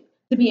football shape,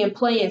 to be in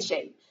playing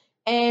shape.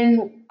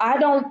 And I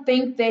don't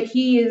think that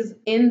he is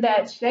in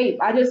that shape.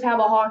 I just have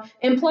a hard,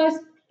 and plus,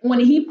 when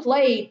he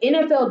played,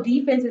 NFL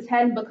defenses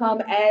hadn't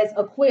become as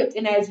equipped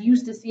and as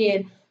used to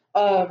seeing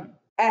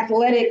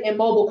athletic and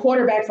mobile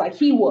quarterbacks like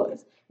he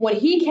was. When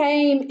he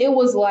came, it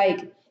was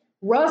like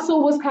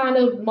Russell was kind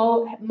of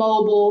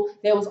mobile.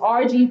 There was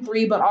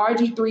RG3, but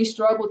RG3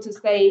 struggled to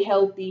stay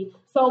healthy.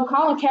 So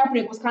Colin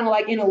Kaepernick was kind of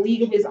like in a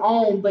league of his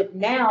own. But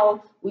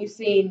now we've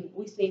seen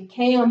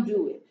Cam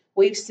do it.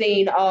 We've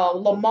seen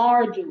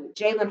Lamar do it.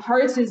 Jalen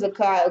Hurts is a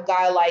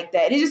guy like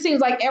that. It just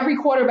seems like every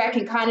quarterback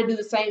can kind of do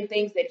the same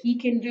things that he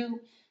can do.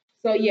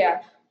 So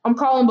yeah, I'm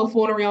calling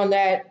buffoonery on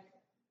that.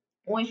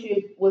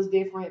 Winship was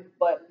different,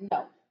 but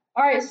no.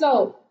 All right,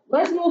 so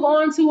let's move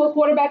on to a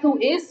quarterback who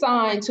is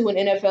signed to an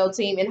NFL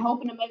team and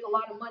hoping to make a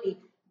lot of money.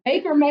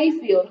 Baker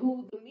Mayfield,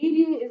 who the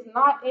media is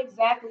not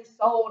exactly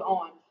sold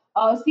on.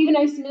 Stephen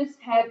A. Smith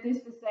had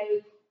this to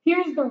say: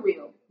 "Here's the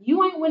real.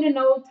 You ain't winning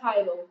no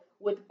title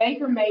with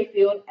Baker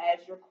Mayfield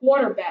as your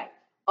quarterback."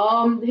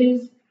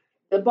 His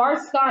the Bart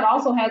Scott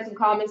also had some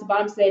comments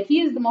about him. Said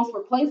he is the most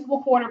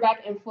replaceable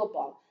quarterback in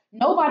football.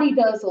 Nobody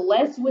does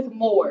less with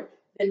more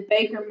than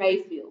Baker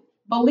Mayfield.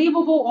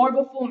 Believable or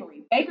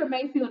buffoonery? Baker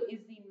Mayfield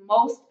is the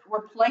most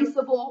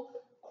replaceable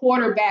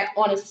quarterback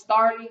on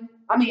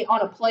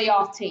on a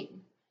playoff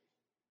team.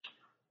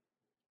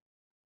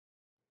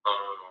 Uh,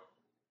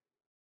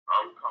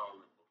 I'm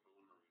calling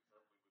buffoonery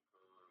simply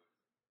because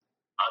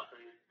I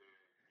think that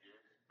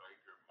yes,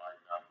 Baker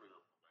might not put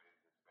up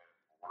amazing stats,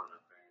 but one of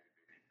the things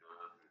that he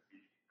does is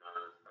he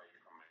does stay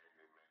command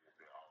and manage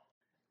the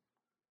offense.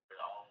 The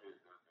offense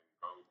doesn't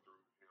go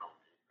through him;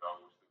 it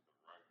goes through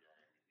the run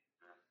game.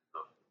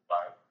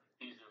 Like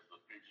he's just a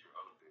picture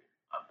of it.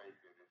 I think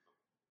that it's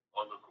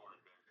other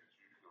quarterbacks that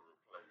you can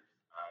replace.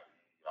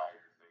 I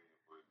hate to say it,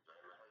 but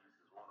Jalen Hurts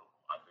is one of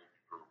them. I think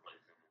you could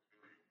replace him in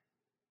Philly.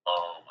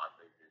 I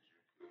think that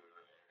you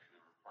could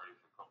actually replace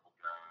a couple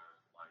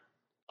guys like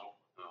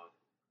the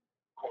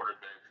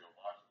quarterbacks in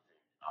Washington.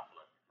 I feel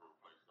like you can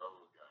replace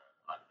those guys.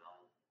 I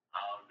don't.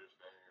 I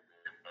understand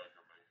that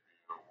Baker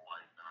Mayfield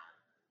might not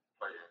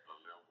play at the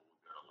level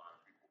that a lot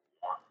of people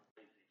want. I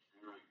think he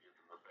should,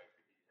 given the fact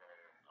that he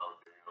has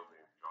Odell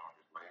and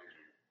Jarvis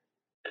Landry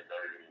and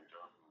David and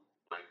Joku.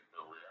 But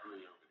the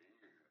reality of it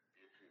is,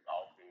 if his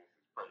offense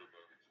is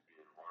predicated to be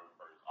a run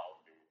first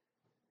offense,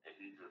 and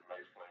he just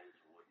makes plays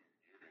for what he's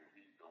given,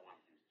 he's doing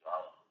his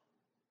job.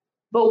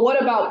 But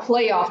what about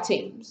playoff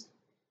teams?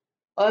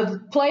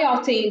 Of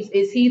playoff teams,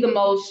 is he the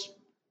most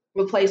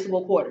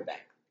replaceable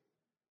quarterback?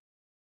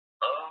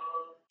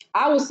 Uh,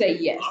 I would say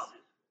yes.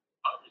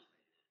 obviously,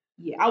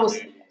 Yeah, I would I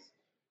say mean, yes.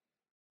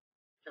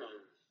 because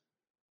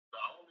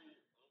the only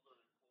other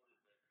quarterback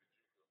that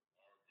you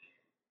could argue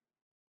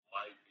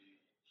might be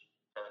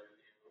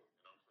Tannehill,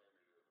 and I'm saying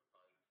it as a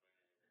Titans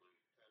fan,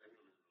 but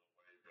Tannehill is a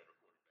way better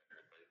quarterback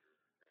than Baker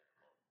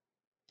and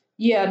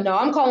Yeah, no,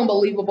 I'm calling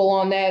believable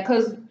on that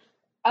because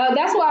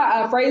that's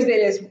why I phrased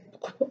it as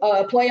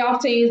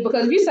playoff teams.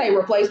 Because if you say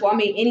replaceable, I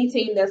mean any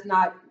team that's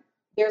not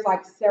there's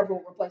like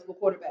several replaceable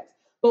quarterbacks.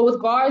 But with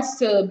regards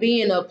to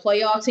being a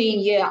playoff team,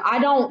 yeah, I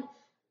don't.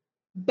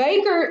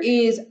 Baker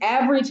is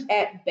average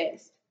at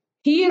best.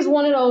 He is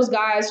one of those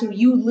guys who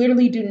you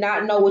literally do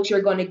not know what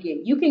you're going to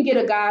get. You can get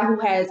a guy who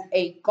has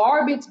a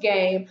garbage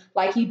game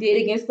like he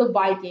did against the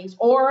Vikings,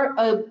 or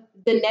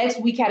the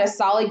next week had a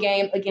solid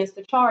game against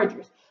the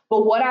Chargers.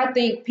 But what I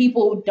think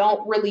people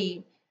don't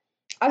really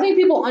I think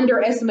people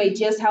underestimate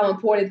just how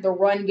important the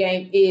run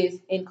game is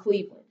in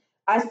Cleveland.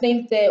 I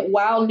think that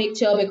while Nick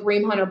Chubb and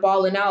Kareem Hunt are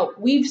balling out,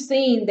 we've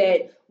seen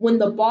that when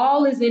the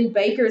ball is in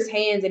Baker's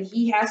hands and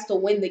he has to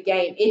win the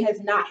game, it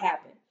has not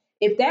happened.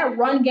 If that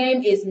run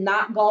game is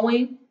not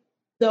going,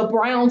 the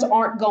Browns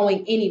aren't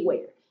going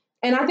anywhere.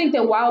 And I think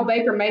that while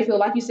Baker Mayfield,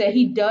 like you said,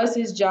 he does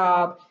his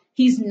job,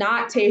 he's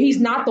not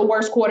the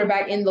worst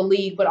quarterback in the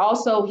league, but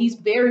also he's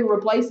very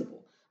replaceable.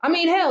 I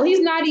mean, hell, he's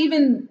not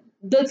even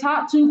the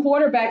top two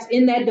quarterbacks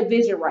in that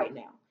division right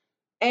now.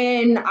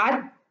 And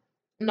I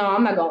no,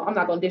 I'm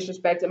not gonna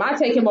disrespect him. I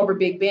take him over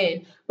Big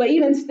Ben, but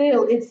even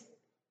still,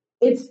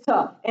 it's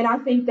tough. And I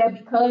think that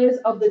because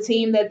of the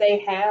team that they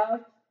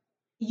have,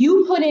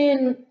 you put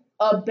in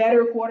a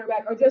better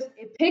quarterback or just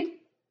pick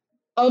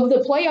of the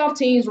playoff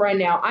teams right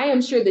now. I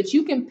am sure that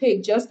you can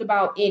pick just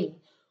about any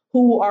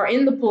who are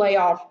in the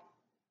playoff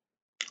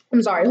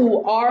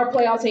who are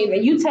playoff teams,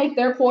 and you take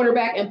their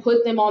quarterback and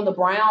put them on the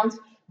Browns,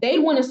 they'd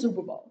win a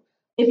Super Bowl.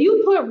 If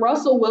you put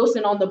Russell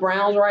Wilson on the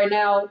Browns right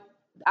now,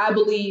 I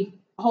believe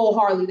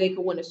wholeheartedly they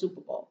could win a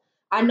Super Bowl.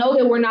 I know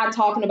that we're not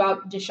talking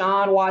about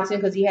Deshaun Watson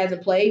because he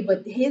hasn't played,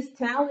 but his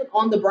talent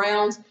on the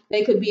Browns,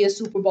 they could be a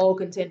Super Bowl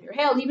contender.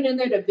 Hell, even in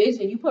their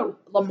division, you put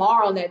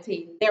Lamar on that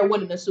team, they're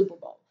winning a Super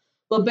Bowl.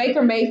 But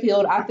Baker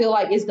Mayfield, I feel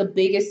like is the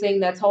biggest thing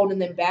that's holding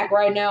them back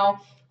right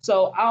now.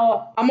 So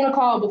I'm gonna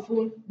call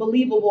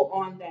believable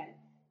on that.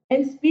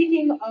 And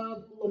speaking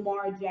of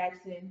Lamar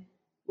Jackson,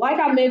 like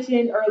I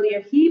mentioned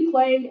earlier, he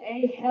played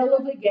a hell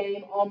of a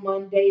game on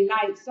Monday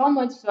night. So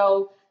much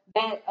so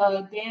that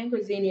Dan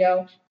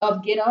Grazinio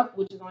of Get Up,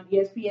 which is on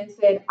ESPN,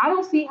 said, "I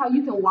don't see how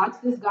you can watch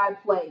this guy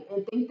play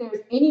and think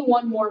there's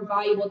anyone more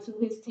valuable to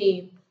his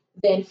team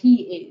than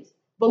he is."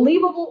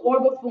 Believable or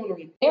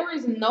buffoonery? There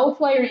is no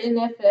player in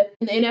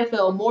the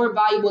NFL more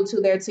valuable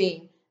to their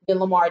team than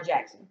Lamar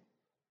Jackson.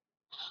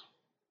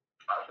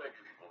 I think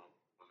it's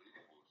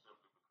believable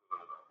simply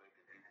because I think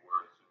if you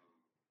were to,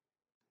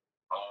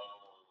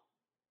 um,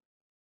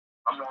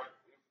 I'm not.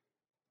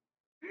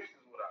 This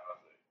is what I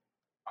say.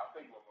 I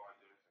think Lamar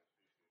Jackson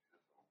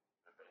fits the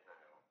system that they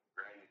have.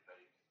 Granted,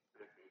 they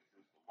set their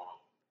system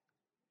up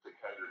to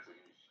cater to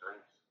his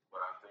strengths,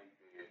 but I think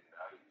that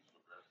now that he's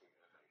progressing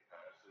as a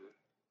passer,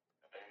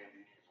 and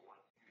he's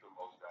the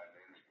most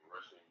dynamic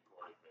rushing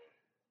quarterback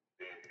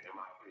that, in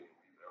my opinion,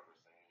 we've ever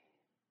seen.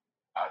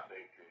 I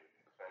think that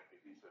the fact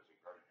that he's such a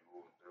great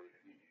dual threat,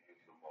 he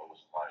is the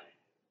most like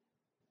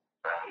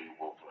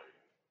valuable player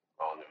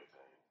on that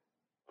team.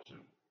 For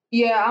sure.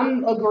 Yeah,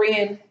 I'm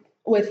agreeing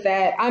with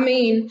that. I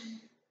mean,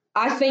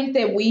 I think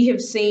that we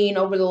have seen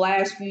over the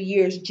last few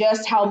years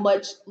just how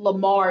much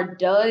Lamar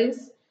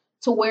does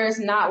to where it's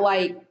not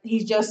like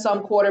he's just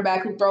some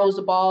quarterback who throws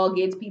the ball,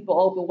 gets people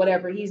open,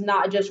 whatever. He's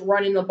not just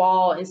running the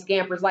ball and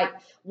scampers. Like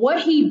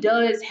what he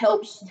does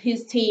helps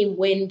his team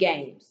win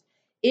games.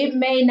 It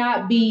may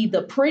not be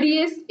the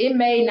prettiest, it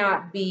may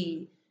not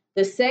be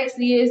the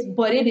sexiest,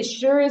 but it is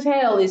sure as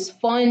hell is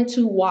fun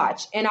to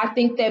watch. And I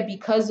think that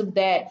because of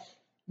that,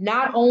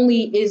 not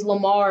only is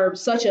Lamar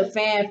such a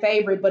fan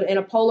favorite, but in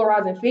a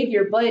polarizing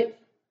figure, but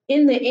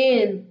in the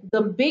end,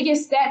 the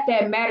biggest stat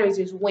that matters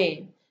is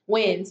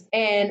wins.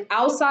 And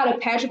outside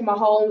of Patrick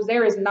Mahomes,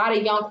 there is not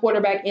a young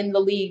quarterback in the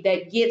league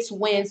that gets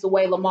wins the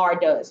way Lamar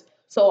does.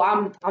 So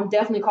I'm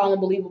definitely calling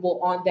believable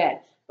on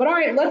that. But all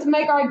right, let's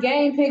make our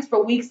game picks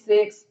for week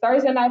 6.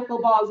 Thursday night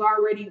football is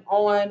already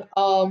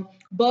on.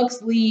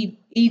 Bucks lead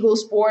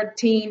Eagles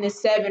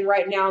 14-7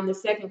 right now in the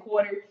second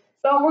quarter.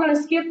 So we're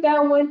gonna skip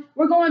that one.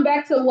 We're going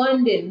back to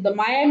London. The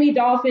Miami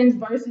Dolphins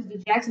versus the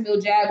Jacksonville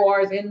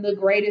Jaguars in the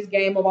greatest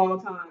game of all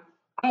time.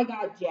 I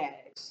got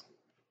Jags.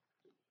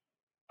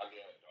 I got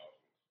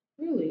Dolphins.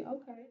 Really?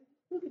 Okay.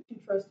 Look at you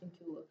trusting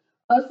Tua.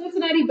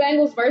 Cincinnati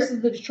Bengals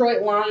versus the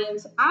Detroit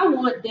Lions. I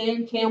want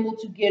Dan Campbell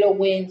to get a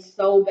win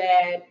so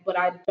bad, but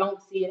I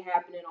don't see it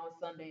happening on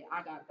Sunday.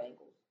 I got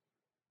Bengals.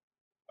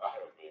 I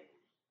have Bengals.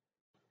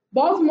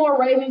 Baltimore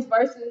Ravens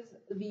versus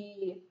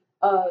the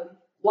uh,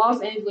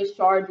 Los Angeles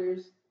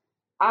Chargers.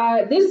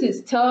 This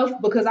is tough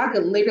because I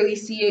could literally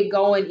see it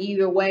going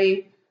either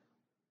way.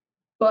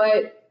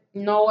 But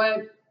you know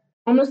what?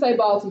 I'm gonna say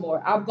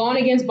Baltimore. I've gone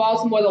against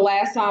Baltimore the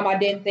last time. I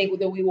didn't think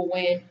that we would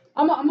win.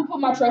 I'm gonna put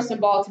my trust in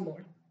Baltimore.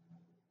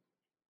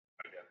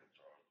 I got the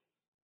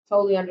Chargers.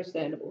 Totally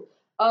understandable.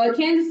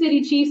 Kansas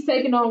City Chiefs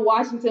taking on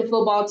Washington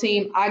football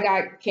team. I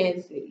got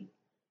Kansas City.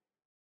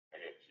 I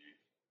got Chiefs.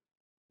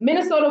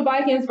 Minnesota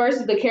Vikings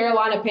versus the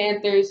Carolina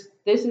Panthers.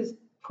 This is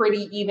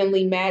pretty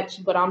evenly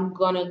matched, but I'm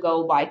gonna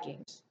go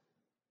Vikings.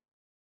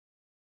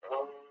 I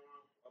think I'm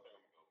gonna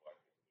go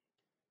Vikings.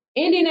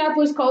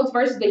 Indianapolis Colts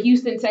versus the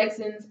Houston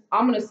Texans.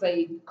 I'm gonna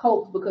say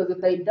Colts because if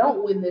they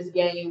don't win this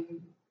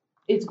game,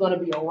 it's gonna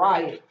be a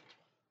riot.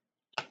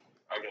 I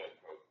got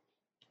Colts.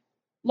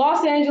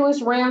 Los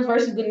Angeles Rams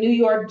versus the New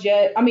York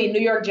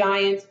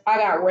Giants. I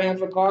got Rams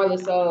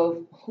regardless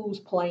of who's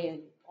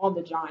playing on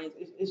the Giants.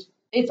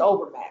 It's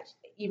overmatched,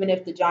 even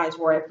if the Giants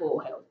were at full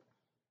health.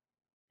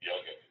 Yeah, I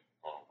got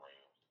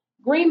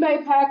Rams. Green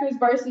Bay Packers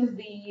versus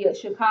the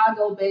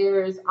Chicago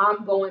Bears.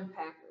 I'm going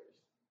Packers.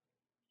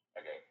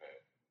 I got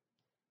Pat.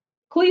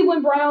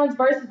 Cleveland Browns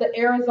versus the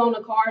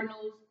Arizona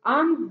Cardinals.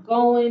 I'm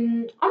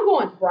going Browns. I'm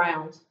going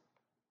Arizona.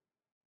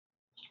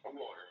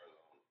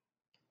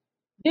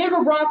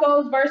 Denver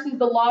Broncos versus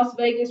the Las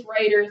Vegas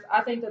Raiders.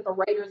 I think that the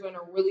Raiders are in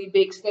a really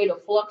big state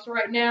of flux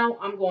right now.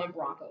 I'm going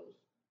Broncos.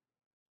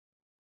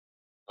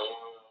 Uh,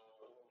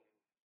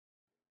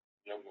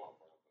 yeah, I'm going Broncos.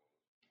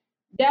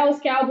 Dallas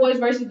Cowboys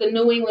versus the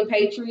New England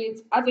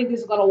Patriots. I think this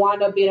is going to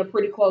wind up being a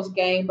pretty close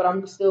game, but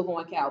I'm still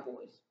going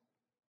Cowboys.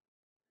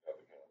 Got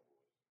the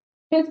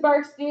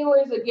Cowboys. Pittsburgh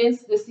Steelers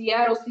against the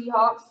Seattle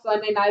Seahawks.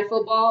 Sunday Night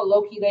Football.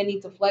 Low-key, they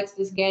need to flex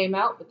this game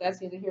out, but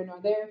that's neither here nor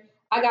there.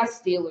 I got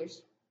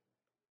Steelers.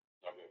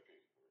 I got Pittsburgh.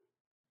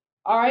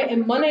 All right,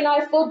 and Monday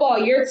Night Football,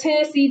 your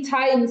Tennessee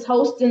Titans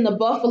hosting the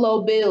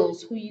Buffalo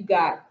Bills. Who you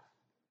got?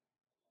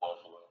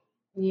 Buffalo.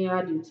 Yeah,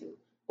 I do too.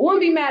 I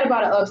wouldn't be mad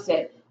about an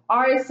upset. All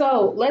right,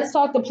 so let's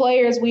talk the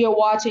players we are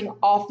watching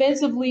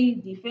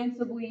offensively,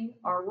 defensively,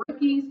 our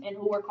rookies, and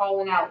who we're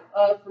calling out.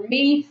 For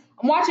me,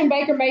 I'm watching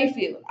Baker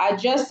Mayfield. I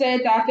just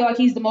said that I feel like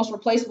he's the most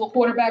replaceable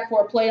quarterback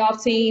for a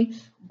playoff team,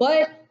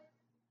 but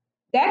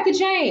that could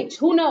change.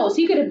 Who knows?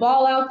 He could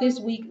ball out this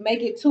week,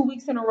 make it 2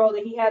 weeks in a row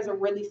that he has a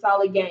really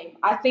solid game.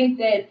 I think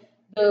that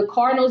the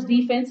Cardinals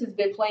defense has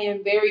been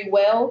playing very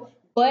well,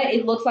 but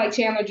it looks like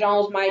Chandler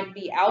Jones might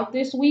be out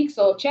this week.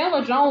 So if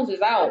Chandler Jones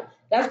is out,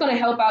 that's going to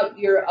help out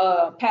your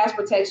pass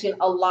protection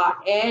a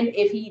lot. And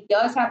if he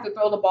does have to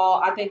throw the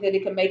ball, I think that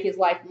it can make his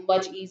life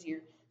much easier.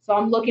 So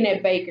I'm looking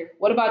at Baker.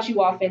 What about you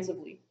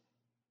offensively?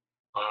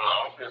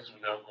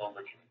 Offensively, I'm going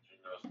with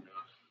Geno Smith.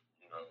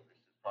 You know, this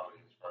is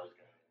probably his first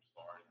game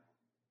starting.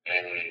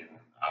 And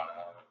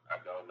I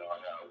don't know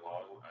how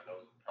long. I know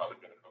it's probably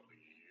been a couple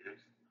of years.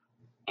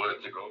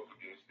 But to go up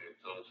against that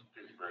tough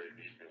Pittsburgh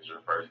defense,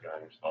 your first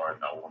game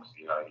starting, I want to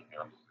see how he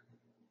handles it.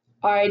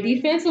 All right,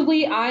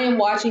 defensively, I am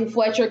watching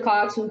Fletcher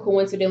Cox, who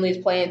coincidentally is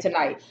playing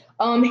tonight.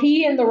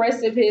 He and the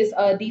rest of his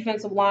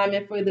defensive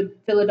linemen for the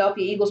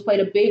Philadelphia Eagles played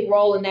a big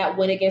role in that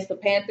win against the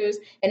Panthers.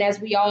 And as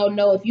we all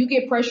know, if you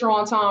get pressure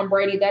on Tom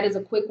Brady, that is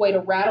a quick way to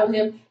rattle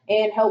him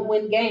and help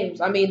win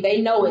games. I mean, they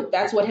know it.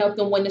 That's what helped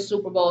them win the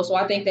Super Bowl. So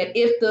I think that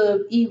if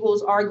the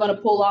Eagles are going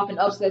to pull off an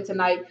upset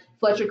tonight,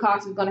 Fletcher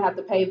Cox is going to have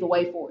to pave the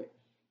way for it.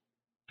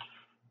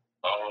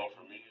 For me, I'm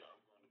going to be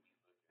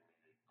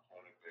looking at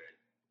cornerback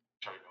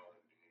Trayvon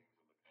Diggs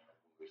of the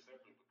Cowboys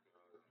simply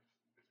because this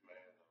man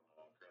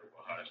on an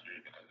incredible hot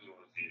streak, and I just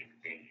want to see it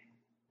continue.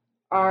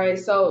 All right,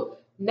 so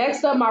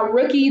next up, my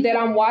rookie that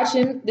I'm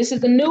watching. This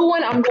is the new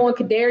one. I'm going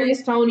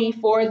Kadarius Toney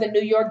for the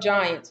New York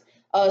Giants.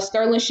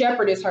 Sterling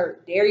Shepard is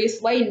hurt. Darius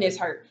Slayton is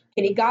hurt.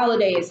 Kenny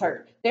Galladay is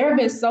hurt. There have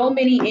been so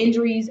many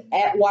injuries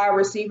at wide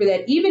receiver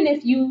that even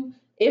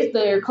if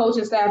the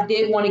coaching staff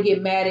did want to get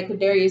mad at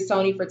Kadarius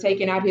Toney for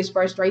taking out his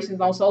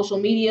frustrations on social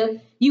media,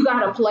 you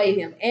got to play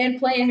him. And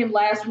playing him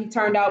last week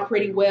turned out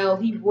pretty well.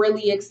 He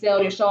really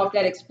excelled and showed off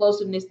that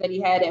explosiveness that he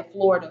had at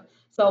Florida.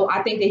 So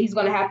I think that he's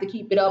going to have to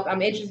keep it up.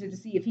 I'm interested to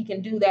see if he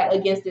can do that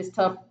against this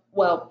tough,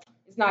 well,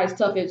 it's not as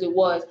tough as it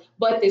was,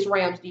 but this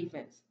Rams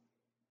defense.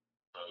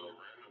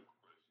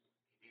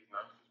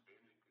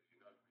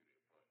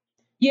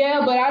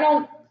 Yeah, but I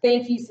don't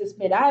think he's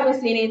suspended. I haven't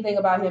seen anything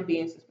about him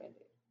being suspended.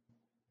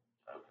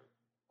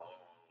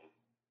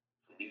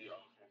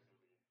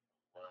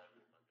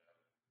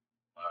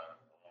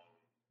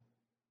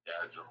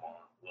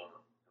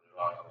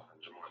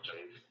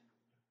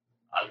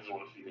 I just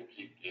want to see him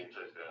keep getting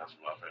touchdowns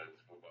for my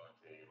fantasy football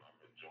team. I'm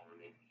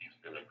enjoying it. He's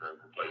been a great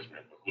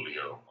replacement for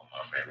Julio on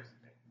my fantasy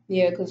team.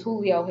 Yeah, because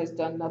Julio has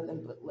done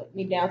nothing but let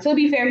me down. To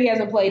be fair, he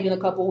hasn't played in a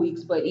couple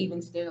weeks, but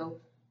even still,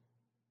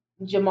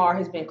 Jamar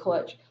has been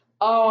clutch.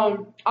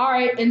 All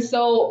right, and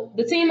so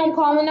the team I'm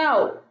calling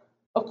out,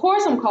 of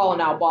course, I'm calling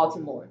out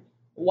Baltimore.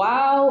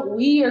 While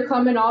we are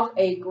coming off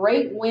a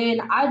great win,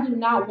 I do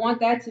not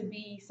want that to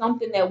be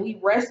something that we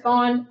rest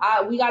on.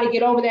 We got to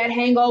get over that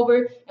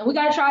hangover, and we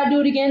got to try to do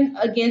it again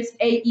against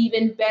a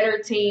even better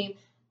team,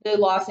 the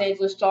Los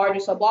Angeles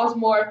Chargers. So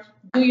Baltimore,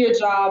 do your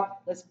job.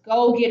 Let's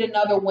go get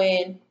another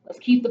win. Let's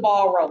keep the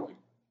ball rolling.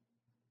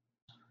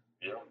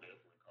 Yeah, I'm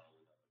definitely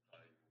calling out the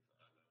Titans.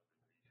 I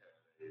know we had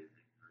a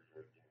victory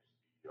against the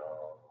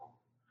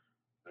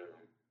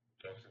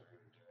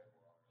Jacksonville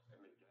Jaguars,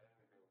 and the game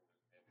that was,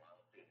 in my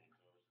opinion,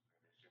 closer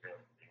than it should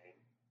have been.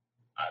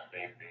 I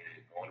think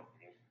that going up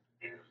against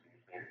the Bills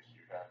defense,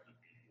 you have to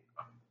be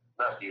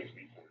not Bills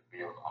defense,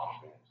 Bills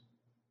offense.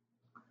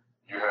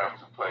 You have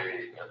to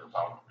play at the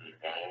top of your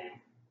game.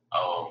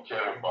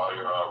 Kevin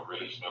Boyer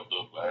really stepped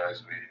up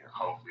last week, and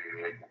hopefully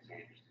that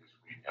continues this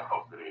week, and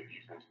hopefully their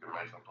defense can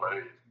make some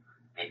plays,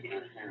 and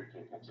Derrick Henry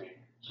can continue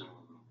to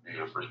be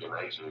a freaking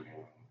nature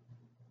and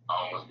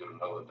almost get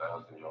another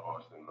 1,000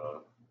 yards in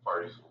the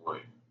first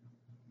what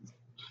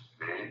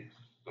 6, 7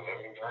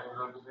 games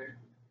of the season.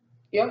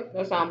 Yep,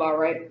 that sounds about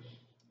right.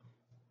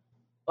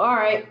 All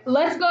right,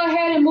 let's go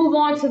ahead and move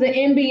on to the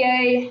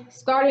NBA,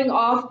 starting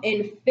off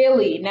in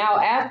Philly. Now,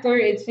 after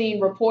it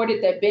seemed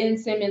reported that Ben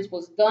Simmons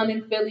was done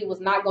in Philly,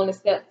 was not going to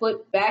step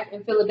foot back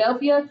in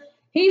Philadelphia,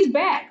 he's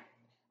back.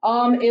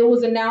 It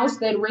was announced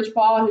that Rich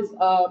Paul, his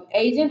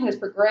agent, has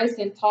progressed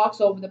in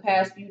talks over the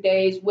past few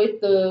days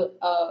with the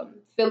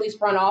Phillies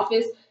front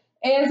office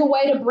as a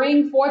way to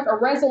bring forth a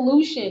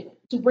resolution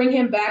to bring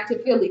him back to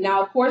Philly.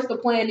 Now, of course, the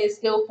plan is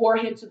still for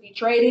him to be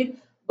traded,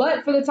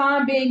 but for the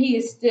time being, he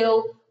is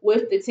still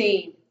with the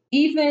team.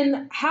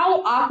 Ethan,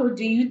 how awkward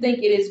do you think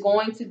it is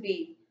going to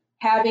be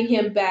having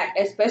him back,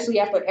 especially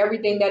after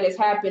everything that has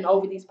happened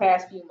over these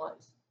past few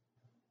months?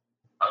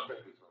 I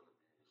think it's going to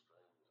be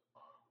extremely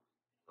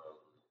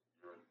awkward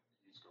because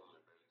he's going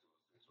back to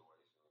a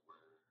situation where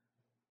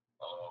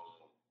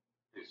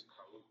his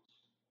coach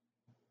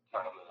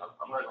kind of,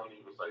 I'm not going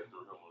to even say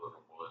threw him under the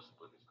bus,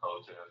 but his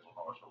coach has some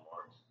harsh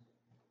remarks.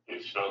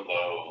 His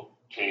fellow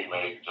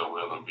teammate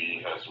Joel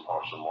Embiid has some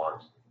harsh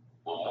remarks.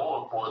 But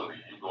more importantly,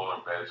 you're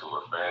going back to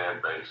a fan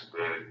base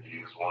that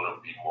is one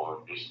of the more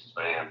vicious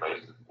fan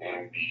bases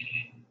in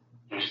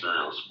the history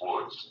of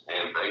sports,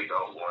 and they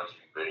don't want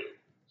you there.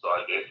 So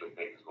I definitely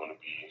think it's going to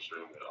be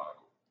extremely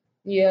awkward.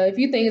 Yeah, if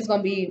you think it's going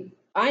to be,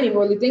 I didn't even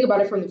really think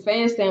about it from the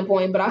fan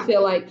standpoint, but I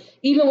feel like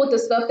even with the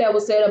stuff that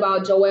was said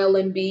about Joel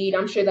Embiid,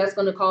 I'm sure that's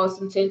going to cause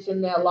some tension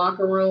in that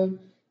locker room.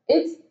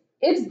 It's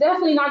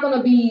definitely not going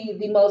to be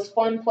the most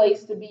fun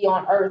place to be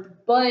on earth,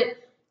 but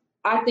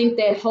I think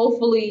that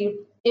hopefully,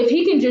 if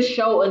he can just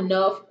show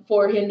enough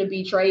for him to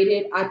be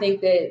traded, I think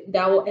that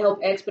that will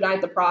help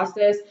expedite the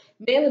process.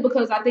 Mainly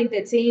because I think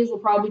that teams will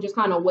probably just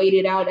kind of wait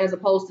it out as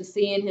opposed to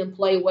seeing him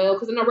play well.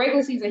 Because in the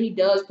regular season, he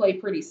does play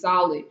pretty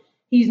solid.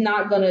 He's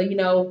not gonna,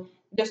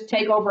 just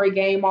take over a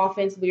game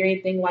offensively or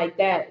anything like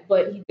that.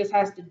 But he just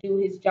has to do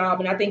his job,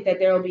 and I think that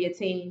there will be a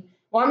team.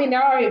 Well, I mean,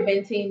 there already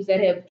been teams that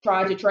have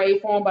tried to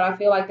trade for him, but I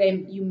feel like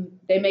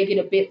they may get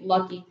a bit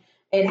lucky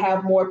and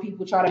have more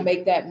people try to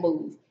make that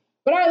move.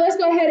 But all right, let's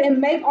go ahead and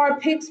make our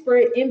picks for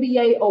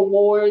NBA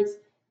awards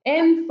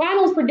and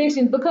finals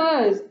predictions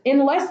because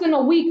in less than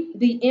a week,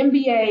 the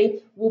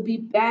NBA will be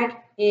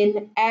back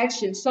in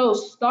action. So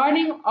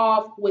starting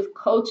off with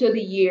Coach of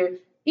the Year,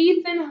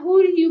 Ethan,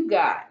 who do you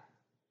got?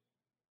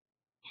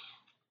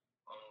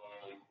 For me,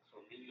 I think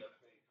Coach of the Year,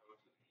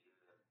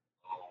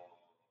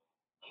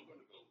 I'm going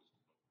to go with,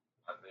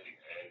 I think,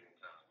 adding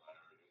Kyle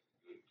Lowry is a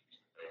good piece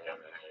that they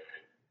haven't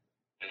had.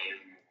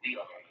 And we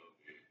all know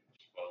that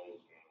Spo's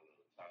one of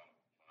the top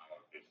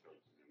 5 best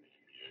coaches in the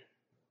NBA.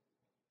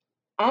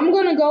 I'm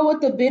going to go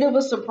with a bit of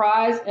a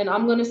surprise, and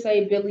I'm going to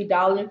say Billy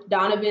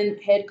Donovan,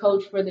 head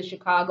coach for the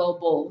Chicago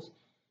Bulls.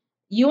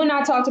 You and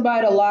I talked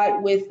about it a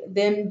lot with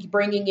them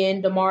bringing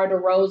in DeMar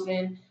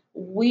DeRozan.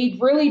 We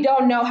really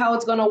don't know how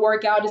it's going to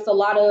work out. It's a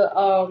lot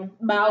of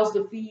mouths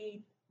to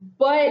feed.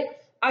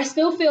 But I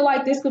still feel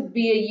like this could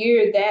be a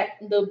year that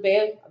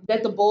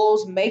the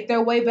Bulls make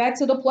their way back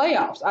to the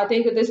playoffs. I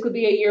think that this could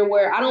be a year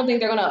where I don't think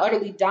they're going to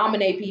utterly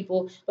dominate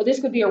people, but this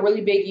could be a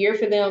really big year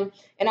for them.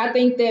 And I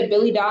think that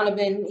Billy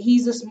Donovan,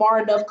 he's a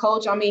smart enough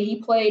coach. I mean,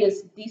 he played a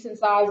decent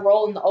sized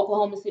role in the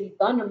Oklahoma City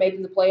Thunder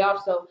making the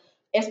playoffs. So,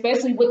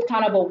 especially with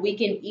kind of a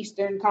weakened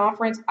Eastern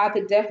Conference, I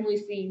could definitely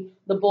see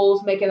the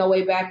Bulls making their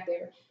way back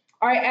there.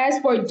 All right, as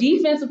for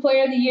Defensive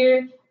Player of the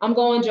Year, I'm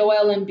going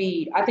Joel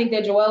Embiid. I think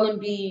that Joel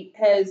Embiid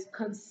has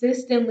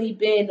consistently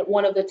been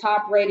one of the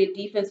top rated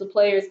defensive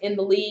players in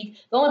the league.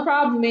 The only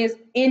problem is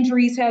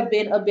injuries have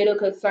been a bit of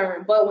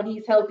concern, but when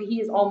he's healthy,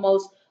 he is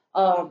almost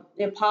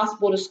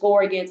impossible to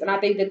score against. And I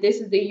think that this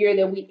is the year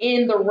that we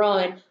end the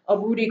run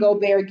of Rudy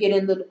Gobert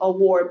getting the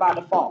award by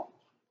default.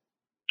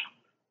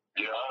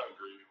 Yeah, I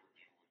agree with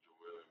you with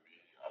Joel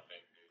Embiid. I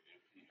think that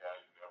if he had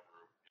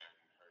never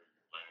gotten hurt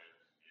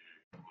last year,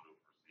 he would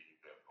have received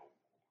that award.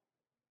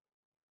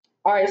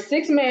 All right,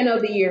 six man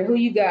of the year. Who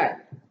you got?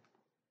 Six man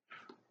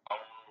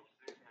of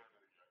the year.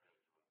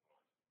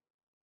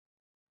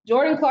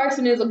 Jordan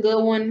Clarkson is a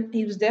good one.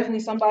 He was definitely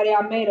somebody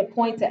I made a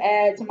point to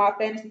add to my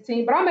fantasy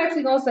team, but I'm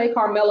actually going to say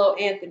Carmelo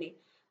Anthony.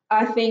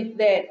 I think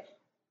that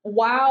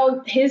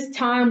while his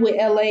time with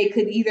LA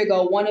could either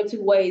go one of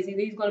two ways, either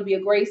he's going to be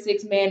a great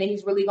six man and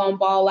he's really going to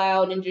ball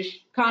out and just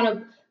kind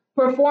of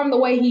perform the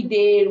way he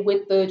did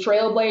with the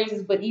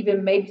Trailblazers, but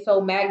even maybe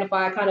so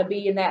magnified, kind of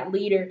being that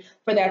leader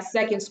for that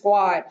second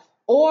squad,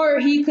 or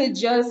it could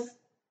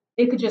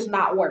just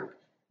not work.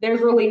 There's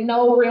really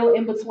no real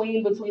in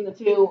between the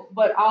two,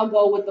 but I'll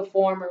go with the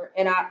former,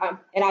 and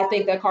I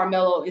think that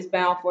Carmelo is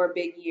bound for a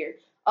big year.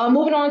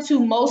 Moving on to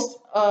most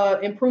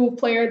improved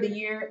player of the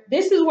year.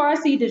 This is where I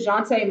see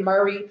DeJounte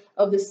Murray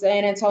of the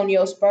San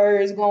Antonio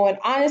Spurs going.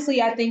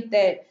 Honestly, I think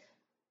that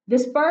the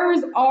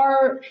Spurs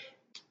are,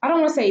 I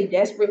don't want to say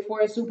desperate for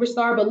a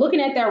superstar, but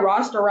looking at that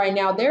roster right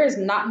now, there is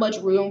not much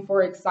room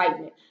for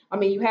excitement. I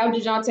mean, you have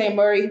DeJounte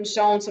Murray, who's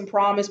shown some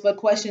promise, but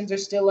questions are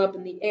still up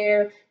in the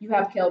air. You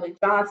have Keldon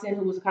Johnson,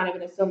 who was kind of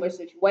in a similar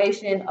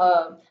situation.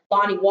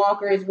 Lonnie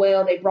Walker as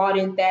well. They brought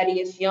in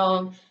Thaddeus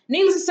Young.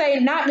 Needless to say,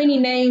 not many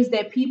names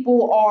that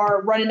people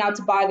are running out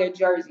to buy their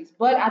jerseys.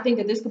 But I think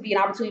that this could be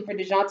an opportunity for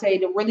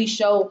DeJounte to really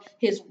show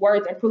his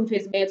worth and prove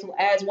his mantle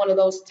as one of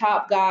those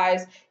top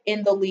guys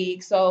in the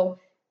league. So,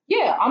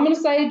 yeah, I'm going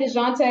to say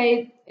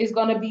DeJounte is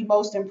going to be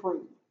most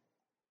improved.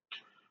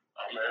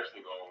 I'm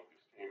actually going with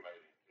his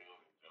teammate,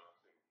 Keldon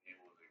Johnson. He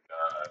was a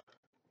guy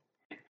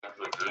that's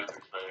a good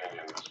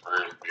fan in the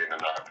Spurs being in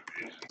our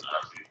division. I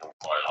see him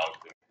quite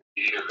often.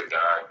 He is a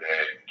guy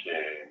that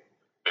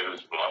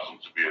has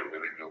blossomed to be a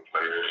really good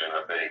player. And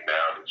I think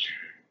now that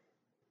you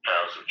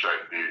have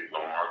subtracted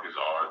LaMarcus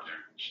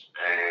Aldridge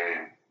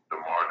and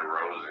DeMar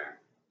DeRozan,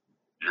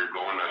 you're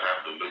going to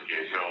have to look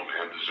at him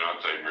and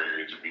DeJounte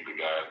Murray to be the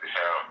guys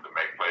to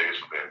make plays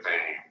for that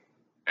team.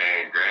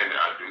 And granted,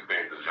 I do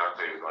think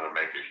DeJounte is going to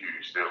make a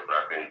huge step, but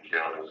I think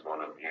Keldon is going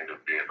to end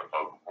up being the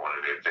focal point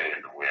of that team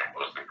to win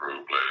most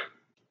improved player.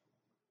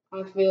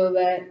 I feel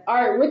that. All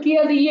right, Rookie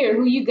of the Year.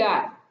 Who you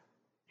got?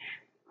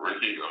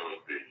 Rookie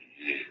of the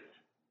Year.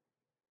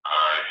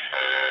 I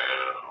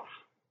have.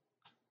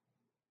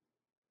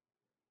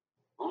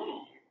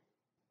 Ooh,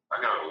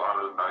 I got a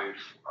lot of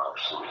nice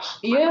options.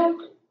 Yeah,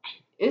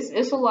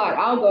 it's a lot.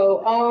 I'll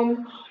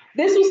go.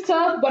 This was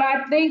tough, but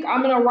I think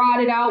I'm gonna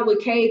ride it out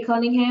with Cade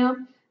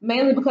Cunningham,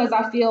 mainly because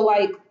I feel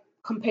like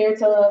compared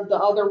to the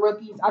other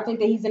rookies, I think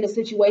that he's in a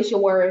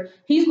situation where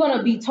he's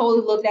gonna be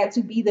totally looked at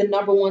to be the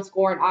number one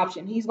scoring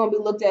option. He's gonna be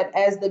looked at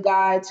as the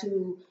guy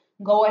to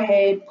go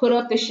ahead, put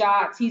up the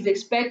shots. He's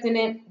expecting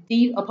it.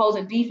 The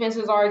opposing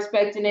defenses are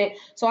expecting it.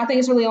 So I think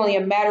it's really only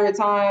a matter of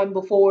time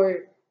before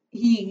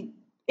he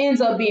ends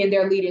up being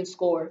their leading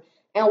scorer.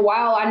 And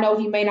while I know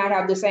he may not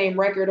have the same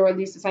record or at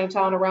least the same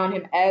talent around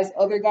him as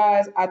other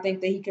guys, I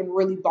think that he can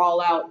really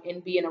ball out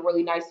and be in a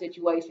really nice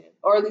situation,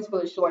 or at least for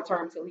the short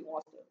term till he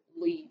wants to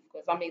leave.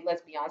 Because I mean,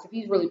 let's be honest, if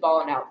he's really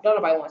balling out, don't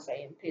nobody want to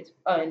say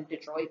in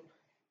Detroit.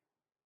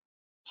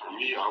 For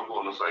me, I'm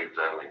going to say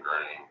Jalen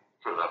Green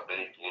because I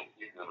think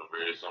he's in a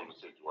very similar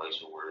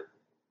situation where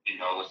he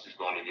knows he's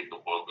going to get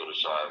the bulk of the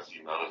shots.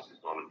 He knows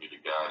he's going to be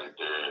the guy that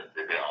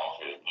their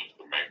offense needs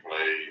to make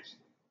plays.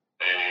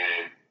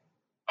 And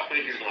I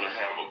think he's going to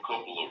have a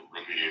couple of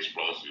really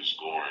explosive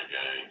scoring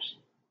games.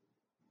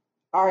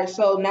 All right,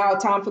 so now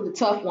time for the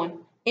tough one.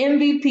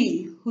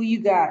 MVP, who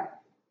you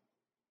got?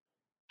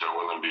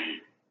 Joel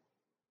Embiid.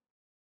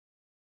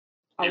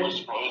 He was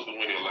supposed to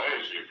win it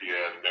last year if he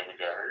had never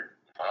got hurt.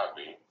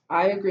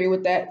 I agree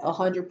with that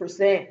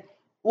 100%.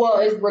 Well,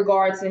 as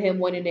regards to him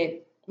winning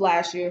it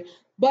last year,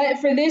 but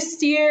for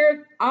this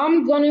year,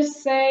 I'm gonna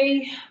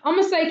say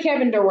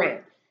Kevin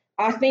Durant.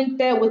 I think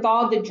that with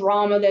all the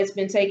drama that's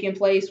been taking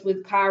place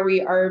with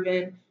Kyrie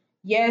Irving,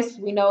 yes,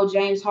 we know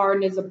James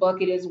Harden is a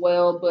bucket as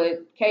well,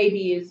 but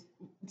KD is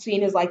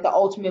seen as like the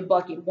ultimate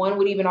bucket. One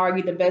would even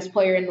argue the best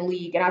player in the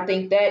league. And I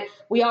think that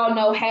we all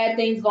know had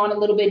things gone a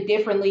little bit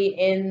differently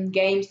in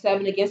game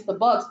 7 against the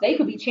Bucks, they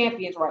could be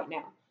champions right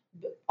now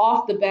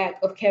off the back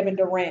of Kevin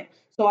Durant.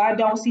 So I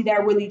don't see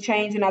that really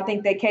changing. I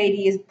think that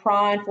KD is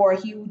primed for a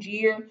huge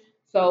year.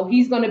 So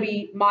he's going to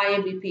be my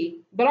MVP.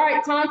 But all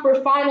right, time for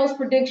finals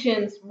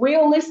predictions,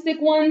 realistic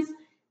ones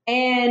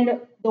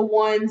and the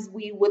ones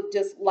we would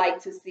just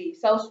like to see.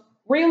 So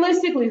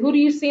realistically, who do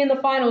you see in the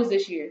finals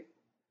this year?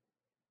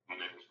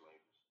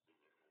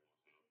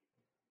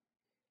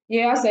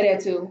 Yeah, I say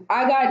that too.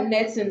 I got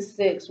Nets in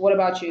six. What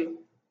about you?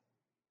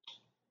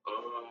 I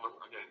got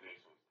this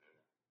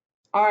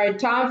one. All right,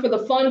 time for the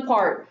fun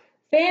part.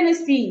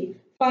 Fantasy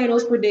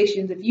finals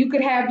predictions. If you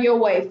could have your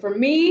way. For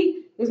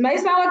me, this may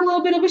sound like a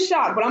little bit of a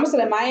shock, but I'm gonna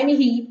say the Miami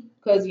Heat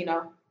because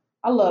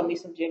I love me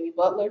some Jimmy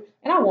Butler,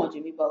 and I want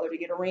Jimmy Butler to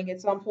get a ring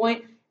at some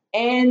point.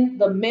 And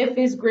the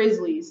Memphis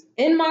Grizzlies.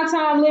 In my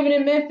time living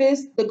in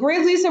Memphis, the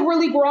Grizzlies have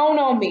really grown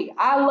on me.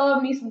 I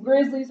love me some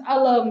Grizzlies. I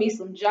love me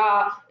some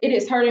Ja. It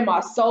is hurting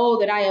my soul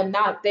that I am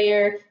not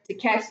there to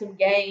catch some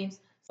games.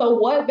 So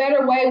what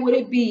better way would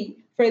it be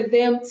for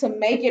them to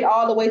make it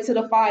all the way to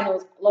the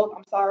finals? Look,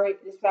 I'm sorry,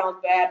 this sounds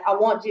bad. I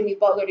want Jimmy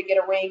Butler to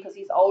get a ring because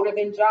he's older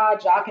than Ja.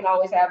 Ja can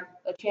always have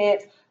a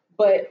chance.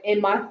 But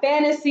in my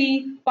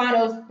fantasy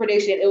finals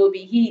prediction, it would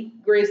be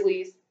Heat,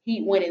 Grizzlies,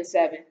 Heat winning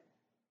seven.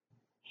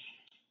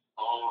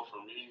 For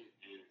me,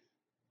 is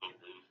the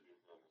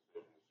Grizzlies and the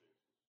 76ers,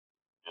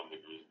 and the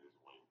Grizzlies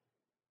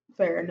win.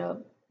 Fair enough.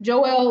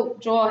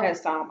 Joel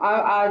has time.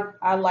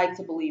 I like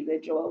to believe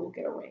that Joel will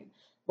get a ring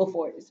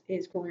before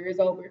his career is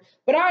over.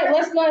 But all right,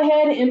 let's go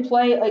ahead and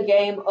play a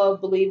game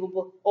of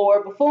believable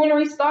or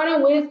buffoonery,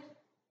 starting with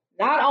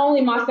not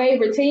only my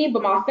favorite team,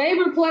 but my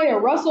favorite player,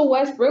 Russell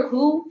Westbrook,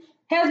 who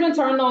has been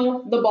turning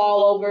on the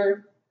ball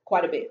over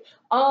quite a bit.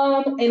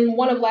 In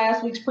one of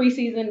last week's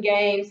preseason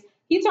games,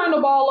 he turned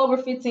the ball over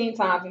 15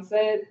 times and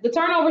said, the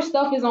turnover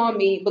stuff is on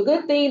me, but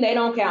good thing they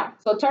don't count.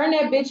 So turn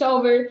that bitch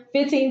over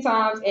 15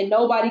 times and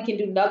nobody can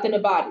do nothing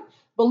about it.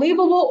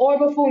 Believable or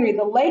buffoonery,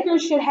 the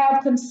Lakers should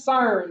have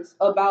concerns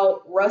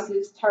about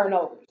Russ's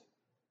turnovers.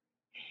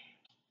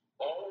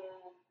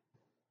 Um,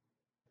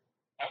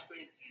 I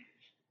think you,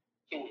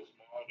 to a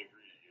small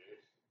degree, yes,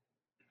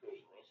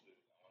 because Russell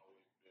has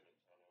always been a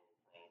turnover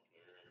prone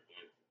player,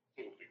 but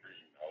to a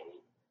degree,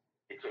 no.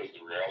 Because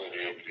the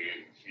reality of it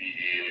is, he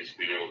is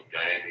still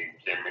gaining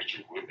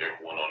chemistry with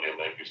everyone on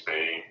that Lakers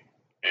team,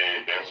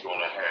 and that's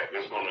gonna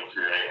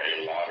create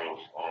a lot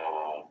of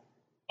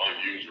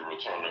unusual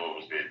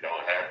turnovers that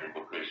don't happen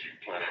because you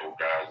playing with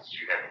guys that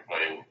you haven't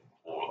played with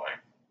before. Like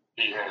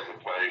he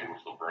hasn't played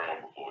with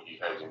LeBron before, he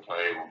hasn't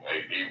played with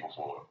AD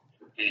before.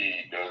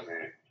 He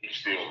doesn't. He's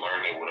still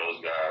learning with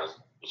those guys.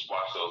 The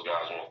spots those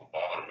guys want the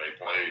ball to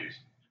make plays.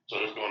 So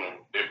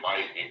it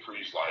might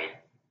increase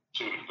like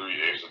 2 to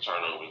 3 extra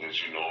turnovers that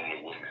you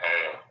normally wouldn't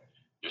have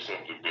just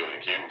simply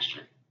building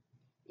chemistry.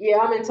 Yeah,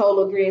 I'm in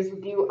total agreement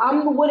with you. I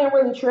wouldn't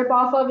really trip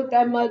off of it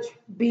that much,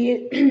 be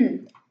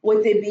it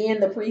with it being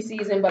the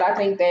preseason. But I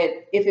think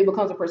that if it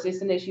becomes a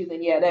persistent issue,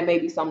 then yeah, that may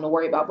be something to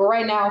worry about. But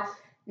right now,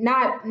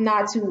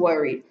 not too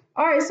worried.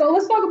 All right, so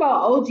let's talk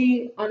about OG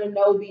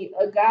Ananobi,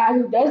 a guy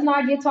who does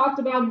not get talked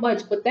about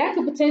much, but that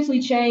could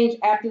potentially change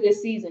after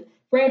this season.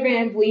 Fred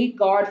Van Vliet,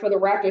 guard for the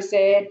Raptors,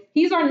 said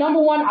he's our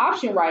number one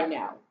option right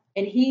now,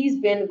 and he's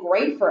been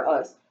great for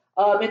us.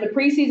 In the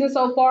preseason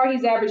so far,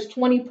 he's averaged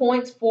 20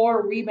 points,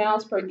 4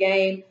 rebounds per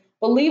game.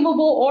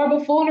 Believable or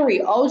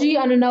buffoonery, OG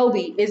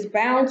Ananobi is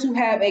bound to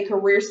have a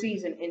career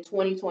season in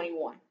 2021.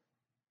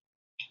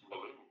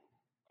 Believable.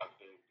 I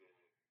think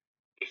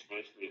that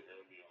especially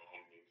early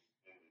on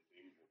in the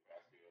season,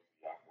 Pascal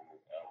Siakam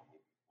was out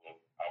with what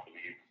I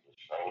believe is a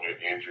shoulder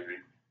injury,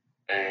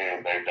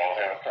 and they don't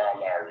have Kyle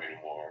Lowry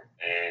anymore.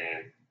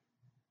 And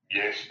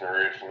yes,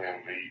 Fred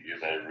VanVleet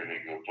is a really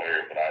good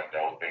player, but I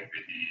don't think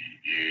that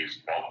he is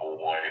number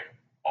one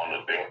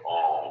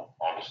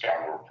on the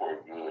scouting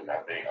report good. And I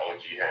think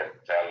OG has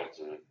the talent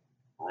to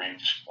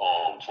reach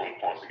 20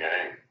 points a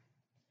game.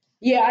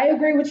 Yeah, I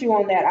agree with you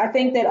on that. I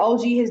think that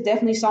OG has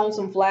definitely shown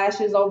some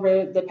flashes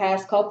over the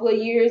past couple of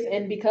years,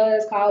 and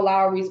because Kyle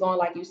Lowry's gone,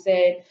 like you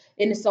said,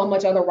 into so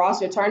much other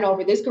roster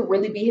turnover, this could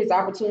really be his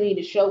opportunity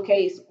to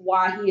showcase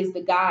why he is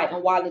the guy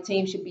and why the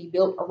team should be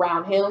built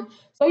around him.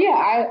 So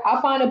yeah,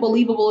 I find it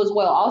believable as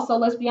well. Also,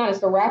 let's be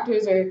honest, the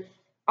Raptors are.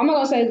 I'm not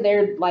gonna say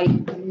they're like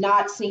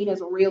not seen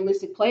as a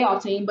realistic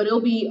playoff team, but it'll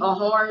be a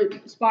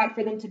hard spot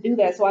for them to do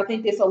that. So I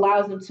think this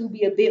allows them to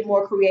be a bit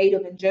more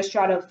creative and just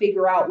try to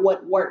figure out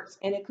what works.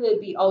 And it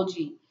could be OG.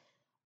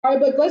 All right,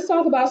 but let's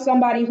talk about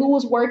somebody who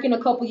was working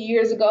a couple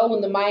years ago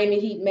when the Miami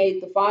Heat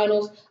made the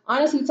finals.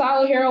 Honestly,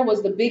 Tyler Hero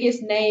was the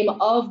biggest name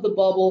of the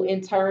bubble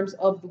in terms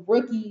of the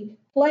rookie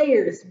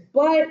players,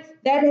 but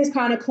that has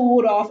kind of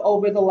cooled off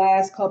over the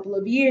last couple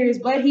of years.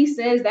 But he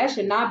says that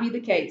should not be the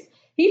case.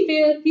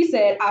 He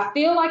said, I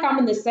feel like I'm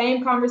in the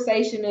same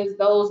conversation as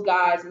those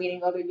guys,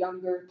 meaning other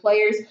younger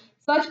players,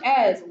 such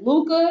as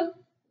Luca,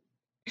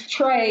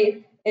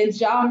 Trey, and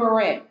John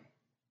Morant.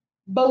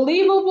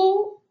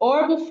 Believable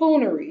or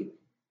buffoonery?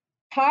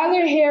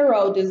 Tyler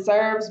Hero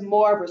deserves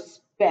more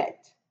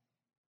respect.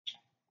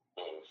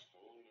 But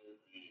Fuller,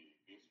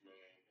 this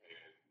man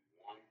had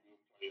one good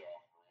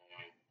playoff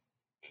run.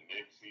 The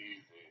next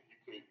season, he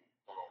couldn't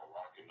throw a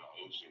rock in the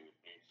ocean and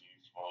think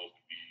he's supposed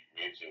to be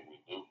mentioned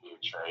with Luka,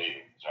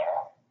 Trey, and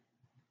Ja.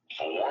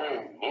 For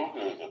one,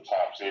 Luka is a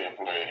top 10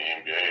 player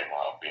in the NBA, in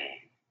my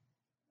opinion.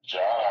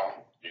 Ja,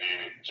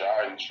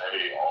 Ja and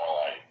Trey are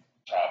like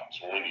top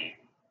 20.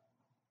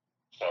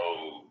 So,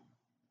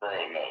 bro,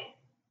 no.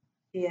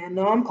 Yeah,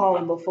 no, I'm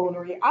calling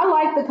buffoonery. I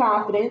like the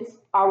confidence,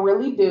 I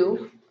really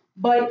do,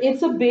 but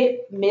it's a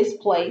bit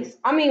misplaced.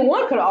 I mean,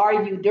 one could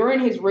argue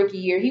during his rookie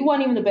year, he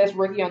wasn't even the best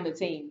rookie on the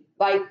team.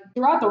 Like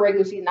throughout the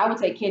regular season, I would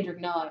take Kendrick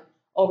Nunn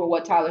over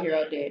what Tyler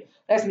Hero did.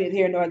 That's neither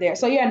here nor there.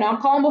 So yeah, no,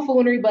 I'm calling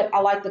buffoonery, but I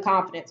like the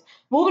confidence.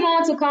 Moving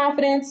on to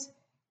confidence,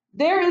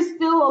 there is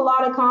still a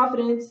lot of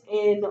confidence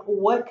in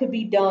what could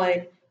be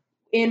done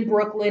in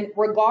Brooklyn,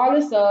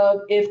 regardless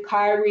of if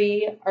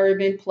Kyrie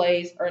Irving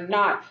plays or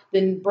not.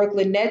 The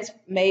Brooklyn Nets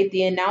made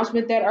the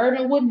announcement that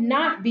Irving would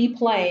not be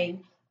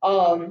playing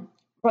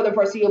for the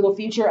foreseeable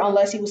future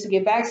unless he was to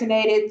get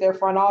vaccinated. Their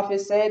front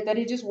office said that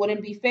it just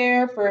wouldn't be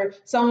fair for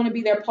someone to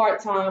be there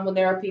part time when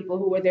there are people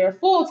who are there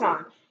full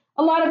time.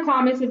 A lot of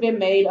comments have been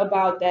made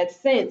about that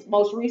since.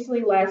 Most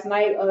recently, last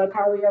night,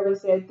 Kyrie Irving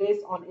said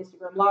this on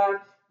Instagram Live.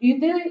 Do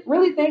you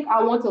really think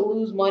I want to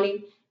lose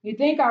money? You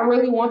think I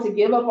really want to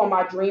give up on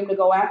my dream to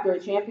go after a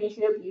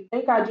championship? You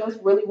think I just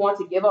really want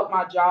to give up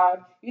my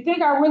job? You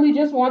think I really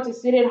just want to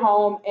sit at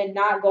home and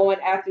not going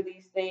after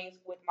these things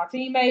with my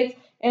teammates?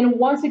 And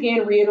once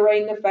again,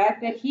 reiterating the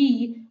fact that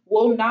he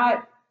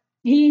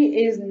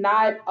is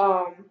not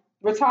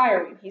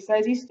retiring. He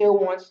says he still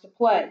wants to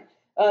play.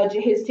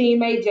 His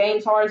teammate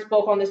James Harden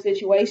spoke on the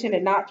situation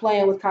and not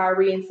playing with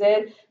Kyrie and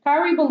said,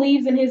 Kyrie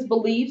believes in his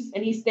beliefs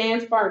and he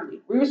stands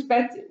firmly. We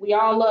respect it. We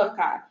all love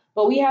Kai.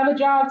 But we have a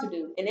job to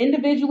do. And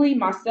individually,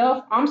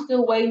 myself, I'm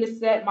still waiting to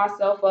set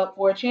myself up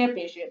for a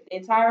championship. The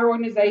entire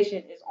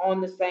organization is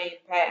on the same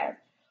path.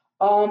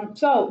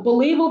 So,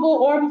 believable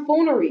or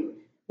buffoonery?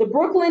 The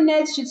Brooklyn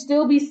Nets should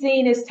still be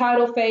seen as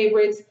title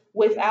favorites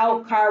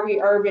without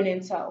Kyrie Irving in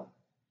tow.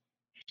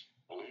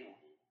 Believable.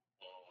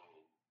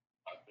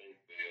 I think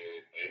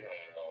that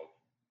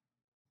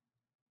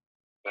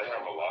they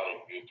have a lot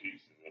of good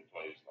pieces in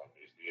place. Like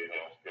they still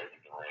have Kevin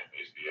Durant,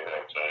 they still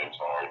have James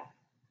Harden.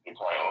 And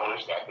quite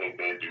honest, I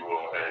think that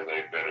duo has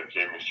a better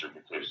chemistry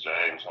because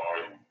James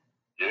Harden,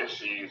 yes,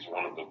 he's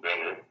one of the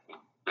better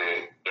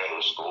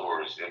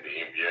scorers in the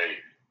NBA,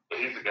 but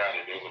he's a guy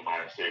that doesn't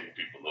mind setting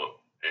people up.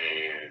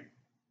 And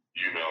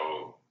you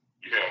know,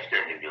 you have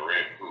Kevin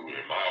Durant, who,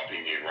 in my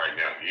opinion, right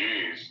now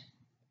is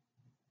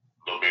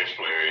the best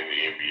player in the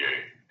NBA.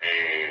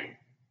 And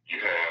you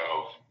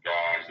have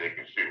guys that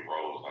can fit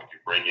roles. Like you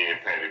bring in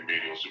Patty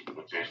Mills, who could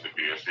potentially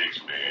be a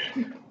six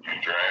man. You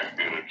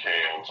drafted a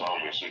Cam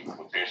Thomas, who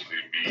could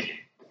potentially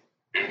be,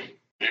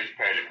 if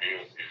Patty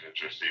Mills isn't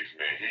your six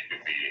man, he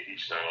could be,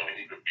 he's shown that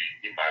he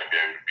might be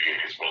able to be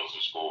an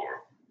explosive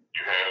scorer.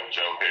 You have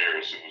Joe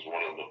Harris, who is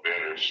one of the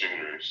better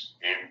shooters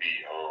in the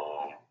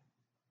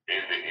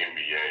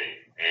NBA,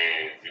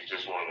 and it's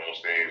just one of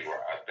those things where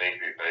I think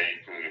that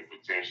they could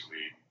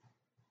potentially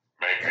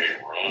make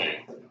a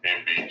run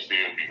and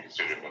still be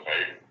considered the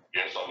favorite.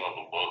 Yes, I know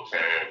the Bucks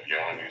have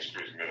Giannis,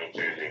 Chris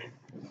Middleton,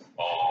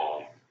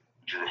 and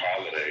Drew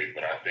Holiday,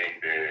 but I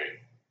think that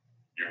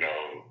you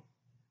know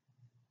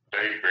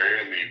they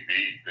barely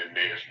beat the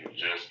Nets with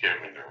just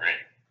Kevin Durant.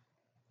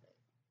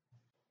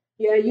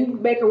 Yeah, you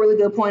make a really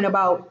good point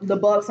about the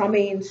Bucks. I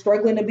mean,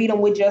 struggling to beat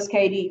them with just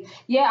KD.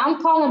 Yeah, I'm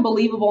calling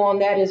believable on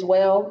that as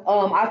well.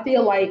 I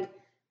feel like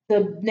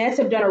the Nets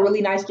have done a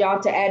really nice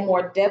job to add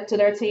more depth to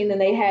their team than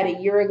they had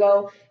a year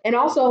ago. And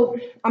also,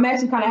 I'm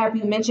actually kind of happy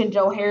you mentioned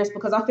Joe Harris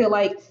because I feel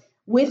like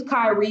with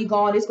Kyrie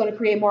gone, it's going to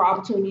create more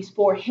opportunities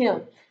for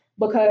him.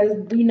 Because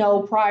we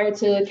know prior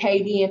to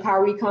KD and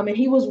Kyrie coming,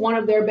 he was one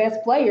of their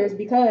best players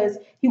because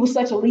he was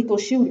such a lethal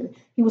shooter.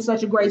 He was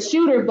such a great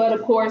shooter, but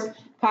of course,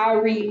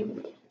 Kyrie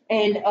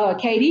and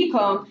KD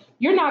come,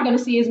 you're not going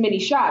to see as many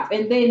shots.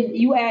 And then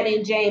you add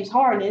in James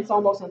Harden, it's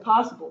almost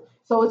impossible.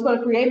 So it's going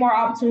to create more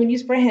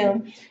opportunities for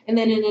him. And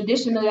then in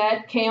addition to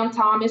that, Cam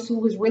Thomas,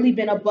 who has really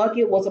been a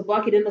bucket, was a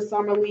bucket in the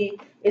summer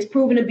league, is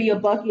proven to be a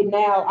bucket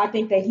now. I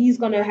think that he's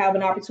going to have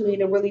an opportunity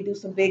to really do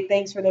some big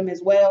things for them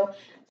as well.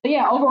 So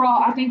yeah,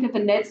 overall, I think that the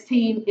Nets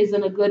team is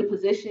in a good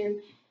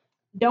position.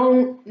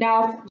 Don't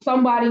now if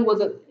somebody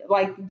was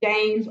like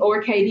James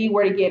or KD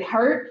were to get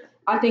hurt,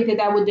 I think that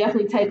that would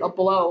definitely take a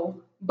blow.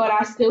 But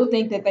I still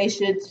think that they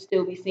should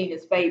still be seen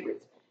as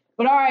favorites.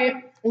 But all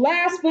right,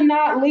 last but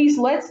not least,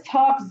 let's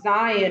talk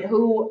Zion,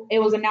 who it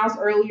was announced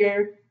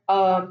earlier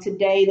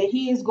today that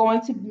he is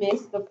going to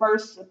miss the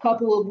first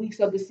couple of weeks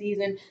of the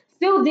season,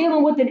 still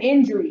dealing with an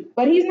injury.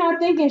 But he's not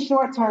thinking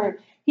short term.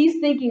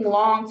 He's thinking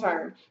long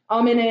term.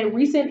 In a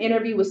recent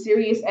interview with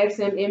Sirius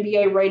XM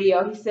NBA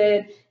Radio, he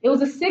said it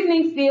was a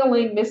sickening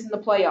feeling missing the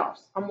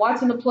playoffs. I'm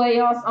watching the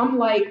playoffs. I'm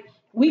like,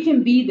 we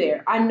can be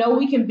there. I know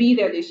we can be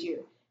there this year.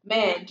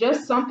 Man,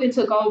 just something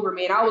took over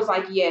me. And I was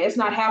like, yeah, it's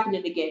not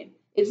happening again.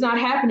 It's not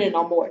happening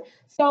no more.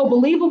 So,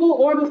 believable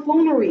or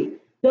buffoonery,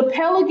 the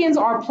Pelicans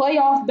are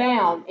playoff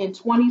bound in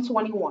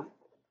 2021.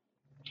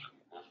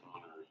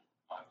 Definitely,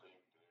 I think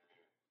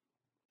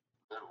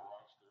that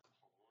roster,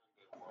 for one,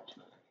 that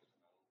roster has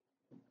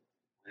no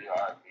real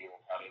idea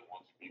of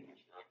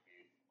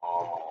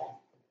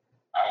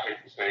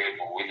saying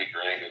for Willie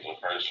Green is a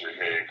first year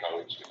head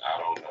coach, and I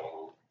don't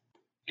know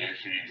if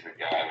he's the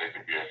guy that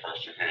could be a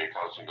first year head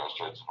coach and go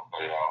straight to the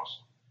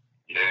playoffs.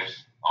 Yes,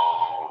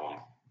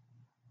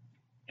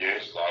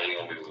 yes,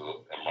 Zion is an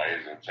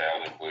amazing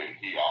talent, but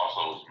he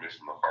also is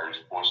missing the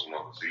first portion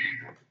of the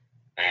season,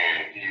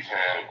 and he's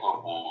had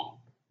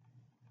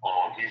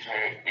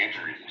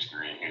injury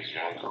history in his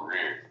young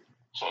career.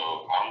 So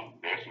I'm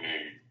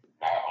definitely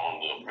not on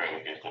the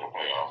Pelicans to the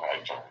playoff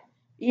hype train.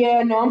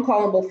 Yeah, no, I'm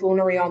calling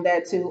buffoonery on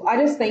that too. I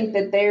just think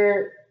that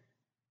they're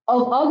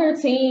of other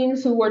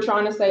teams who were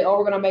trying to say, "Oh,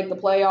 we're going to make the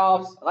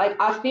playoffs." Like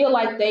I feel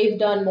like they've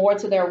done more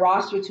to their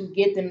roster to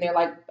get them there.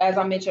 Like as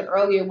I mentioned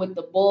earlier with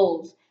the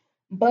Bulls.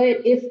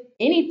 But if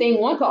anything,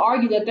 one could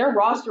argue that their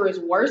roster is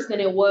worse than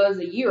it was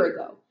a year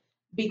ago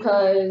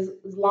because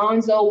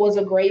Lonzo was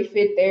a great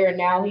fit there, and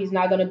now he's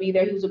not going to be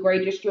there. He was a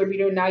great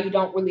distributor. Now you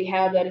don't really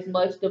have that as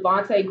much.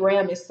 Devontae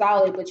Graham is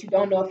solid, but you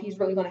don't know if he's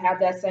really going to have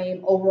that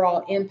same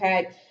overall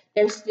impact.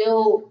 They're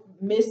still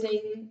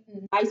missing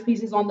nice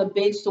pieces on the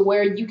bench to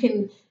where you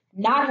can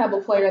not have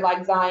a player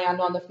like Zion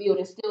on the field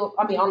and still,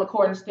 I mean, on the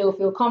court and still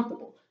feel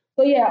comfortable.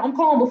 So yeah, I'm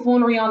calling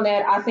buffoonery on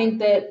that. I think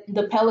that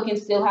the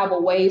Pelicans still have a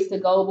ways to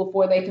go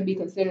before they can be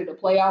considered a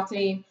playoff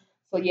team.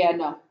 So yeah,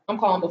 no, I'm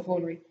calling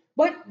buffoonery.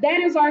 But that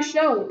is our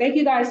show. Thank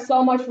you guys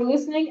so much for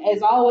listening.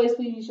 As always,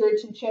 please be sure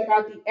to check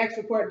out the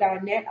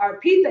xreport.net. I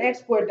repeat, the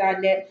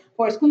xreport.net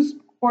for exclusive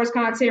sports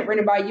content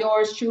written by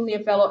yours truly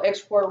and fellow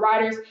X-Report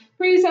writers.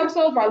 Previous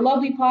episode of our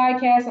lovely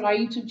podcast on our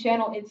YouTube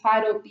channel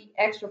entitled The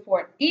X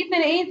Report.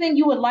 Ethan, anything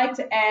you would like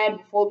to add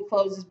before we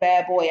close this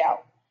bad boy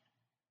out?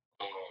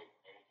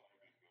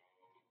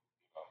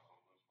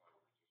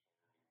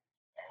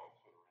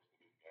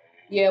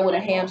 Yeah, with a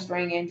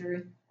hamstring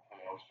injury.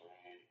 Hamstring,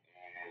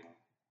 and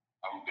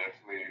I'm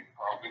definitely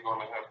probably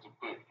gonna have to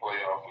put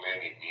playoff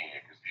Lenny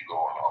in because he's going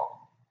off.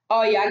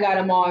 Oh yeah, I got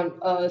him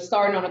on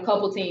starting on a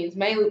couple teams.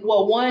 Mainly,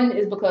 well, one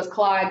is because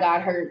Clyde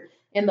got hurt,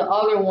 and the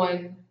other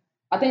one,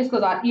 I think it's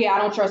because I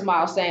don't trust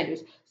Miles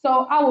Sanders.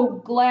 So I will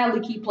gladly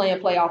keep playing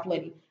playoff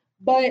Lenny.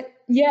 But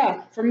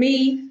yeah, for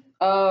me,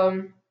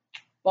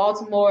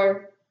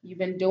 Baltimore, you've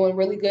been doing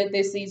really good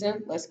this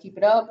season. Let's keep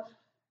it up.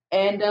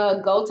 And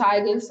go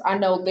Tigers. I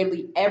know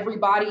literally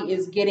everybody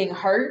is getting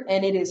hurt,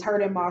 and it is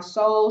hurting my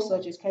soul,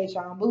 such as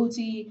Kayshawn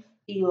Booty,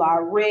 Eli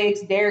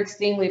Ricks, Derek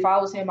Stingley. If I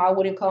was him, I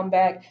wouldn't come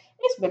back.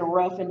 It's been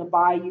rough in the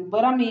Bayou,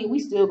 but I mean, we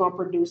still gonna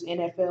produce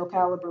NFL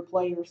caliber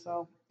players,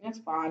 so that's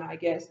fine, I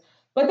guess.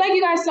 But thank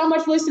you guys so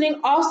much for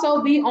listening.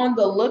 Also, be on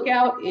the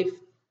lookout if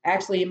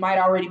actually it might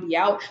already be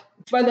out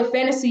for the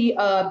fantasy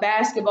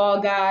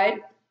basketball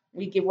guide.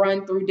 We can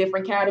run through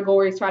different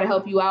categories, try to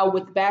help you out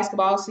with the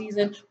basketball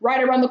season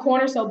right around the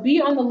corner. So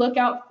be on the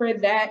lookout for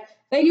that.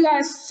 Thank you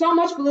guys so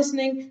much for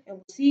listening, and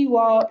we'll see you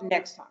all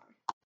next time.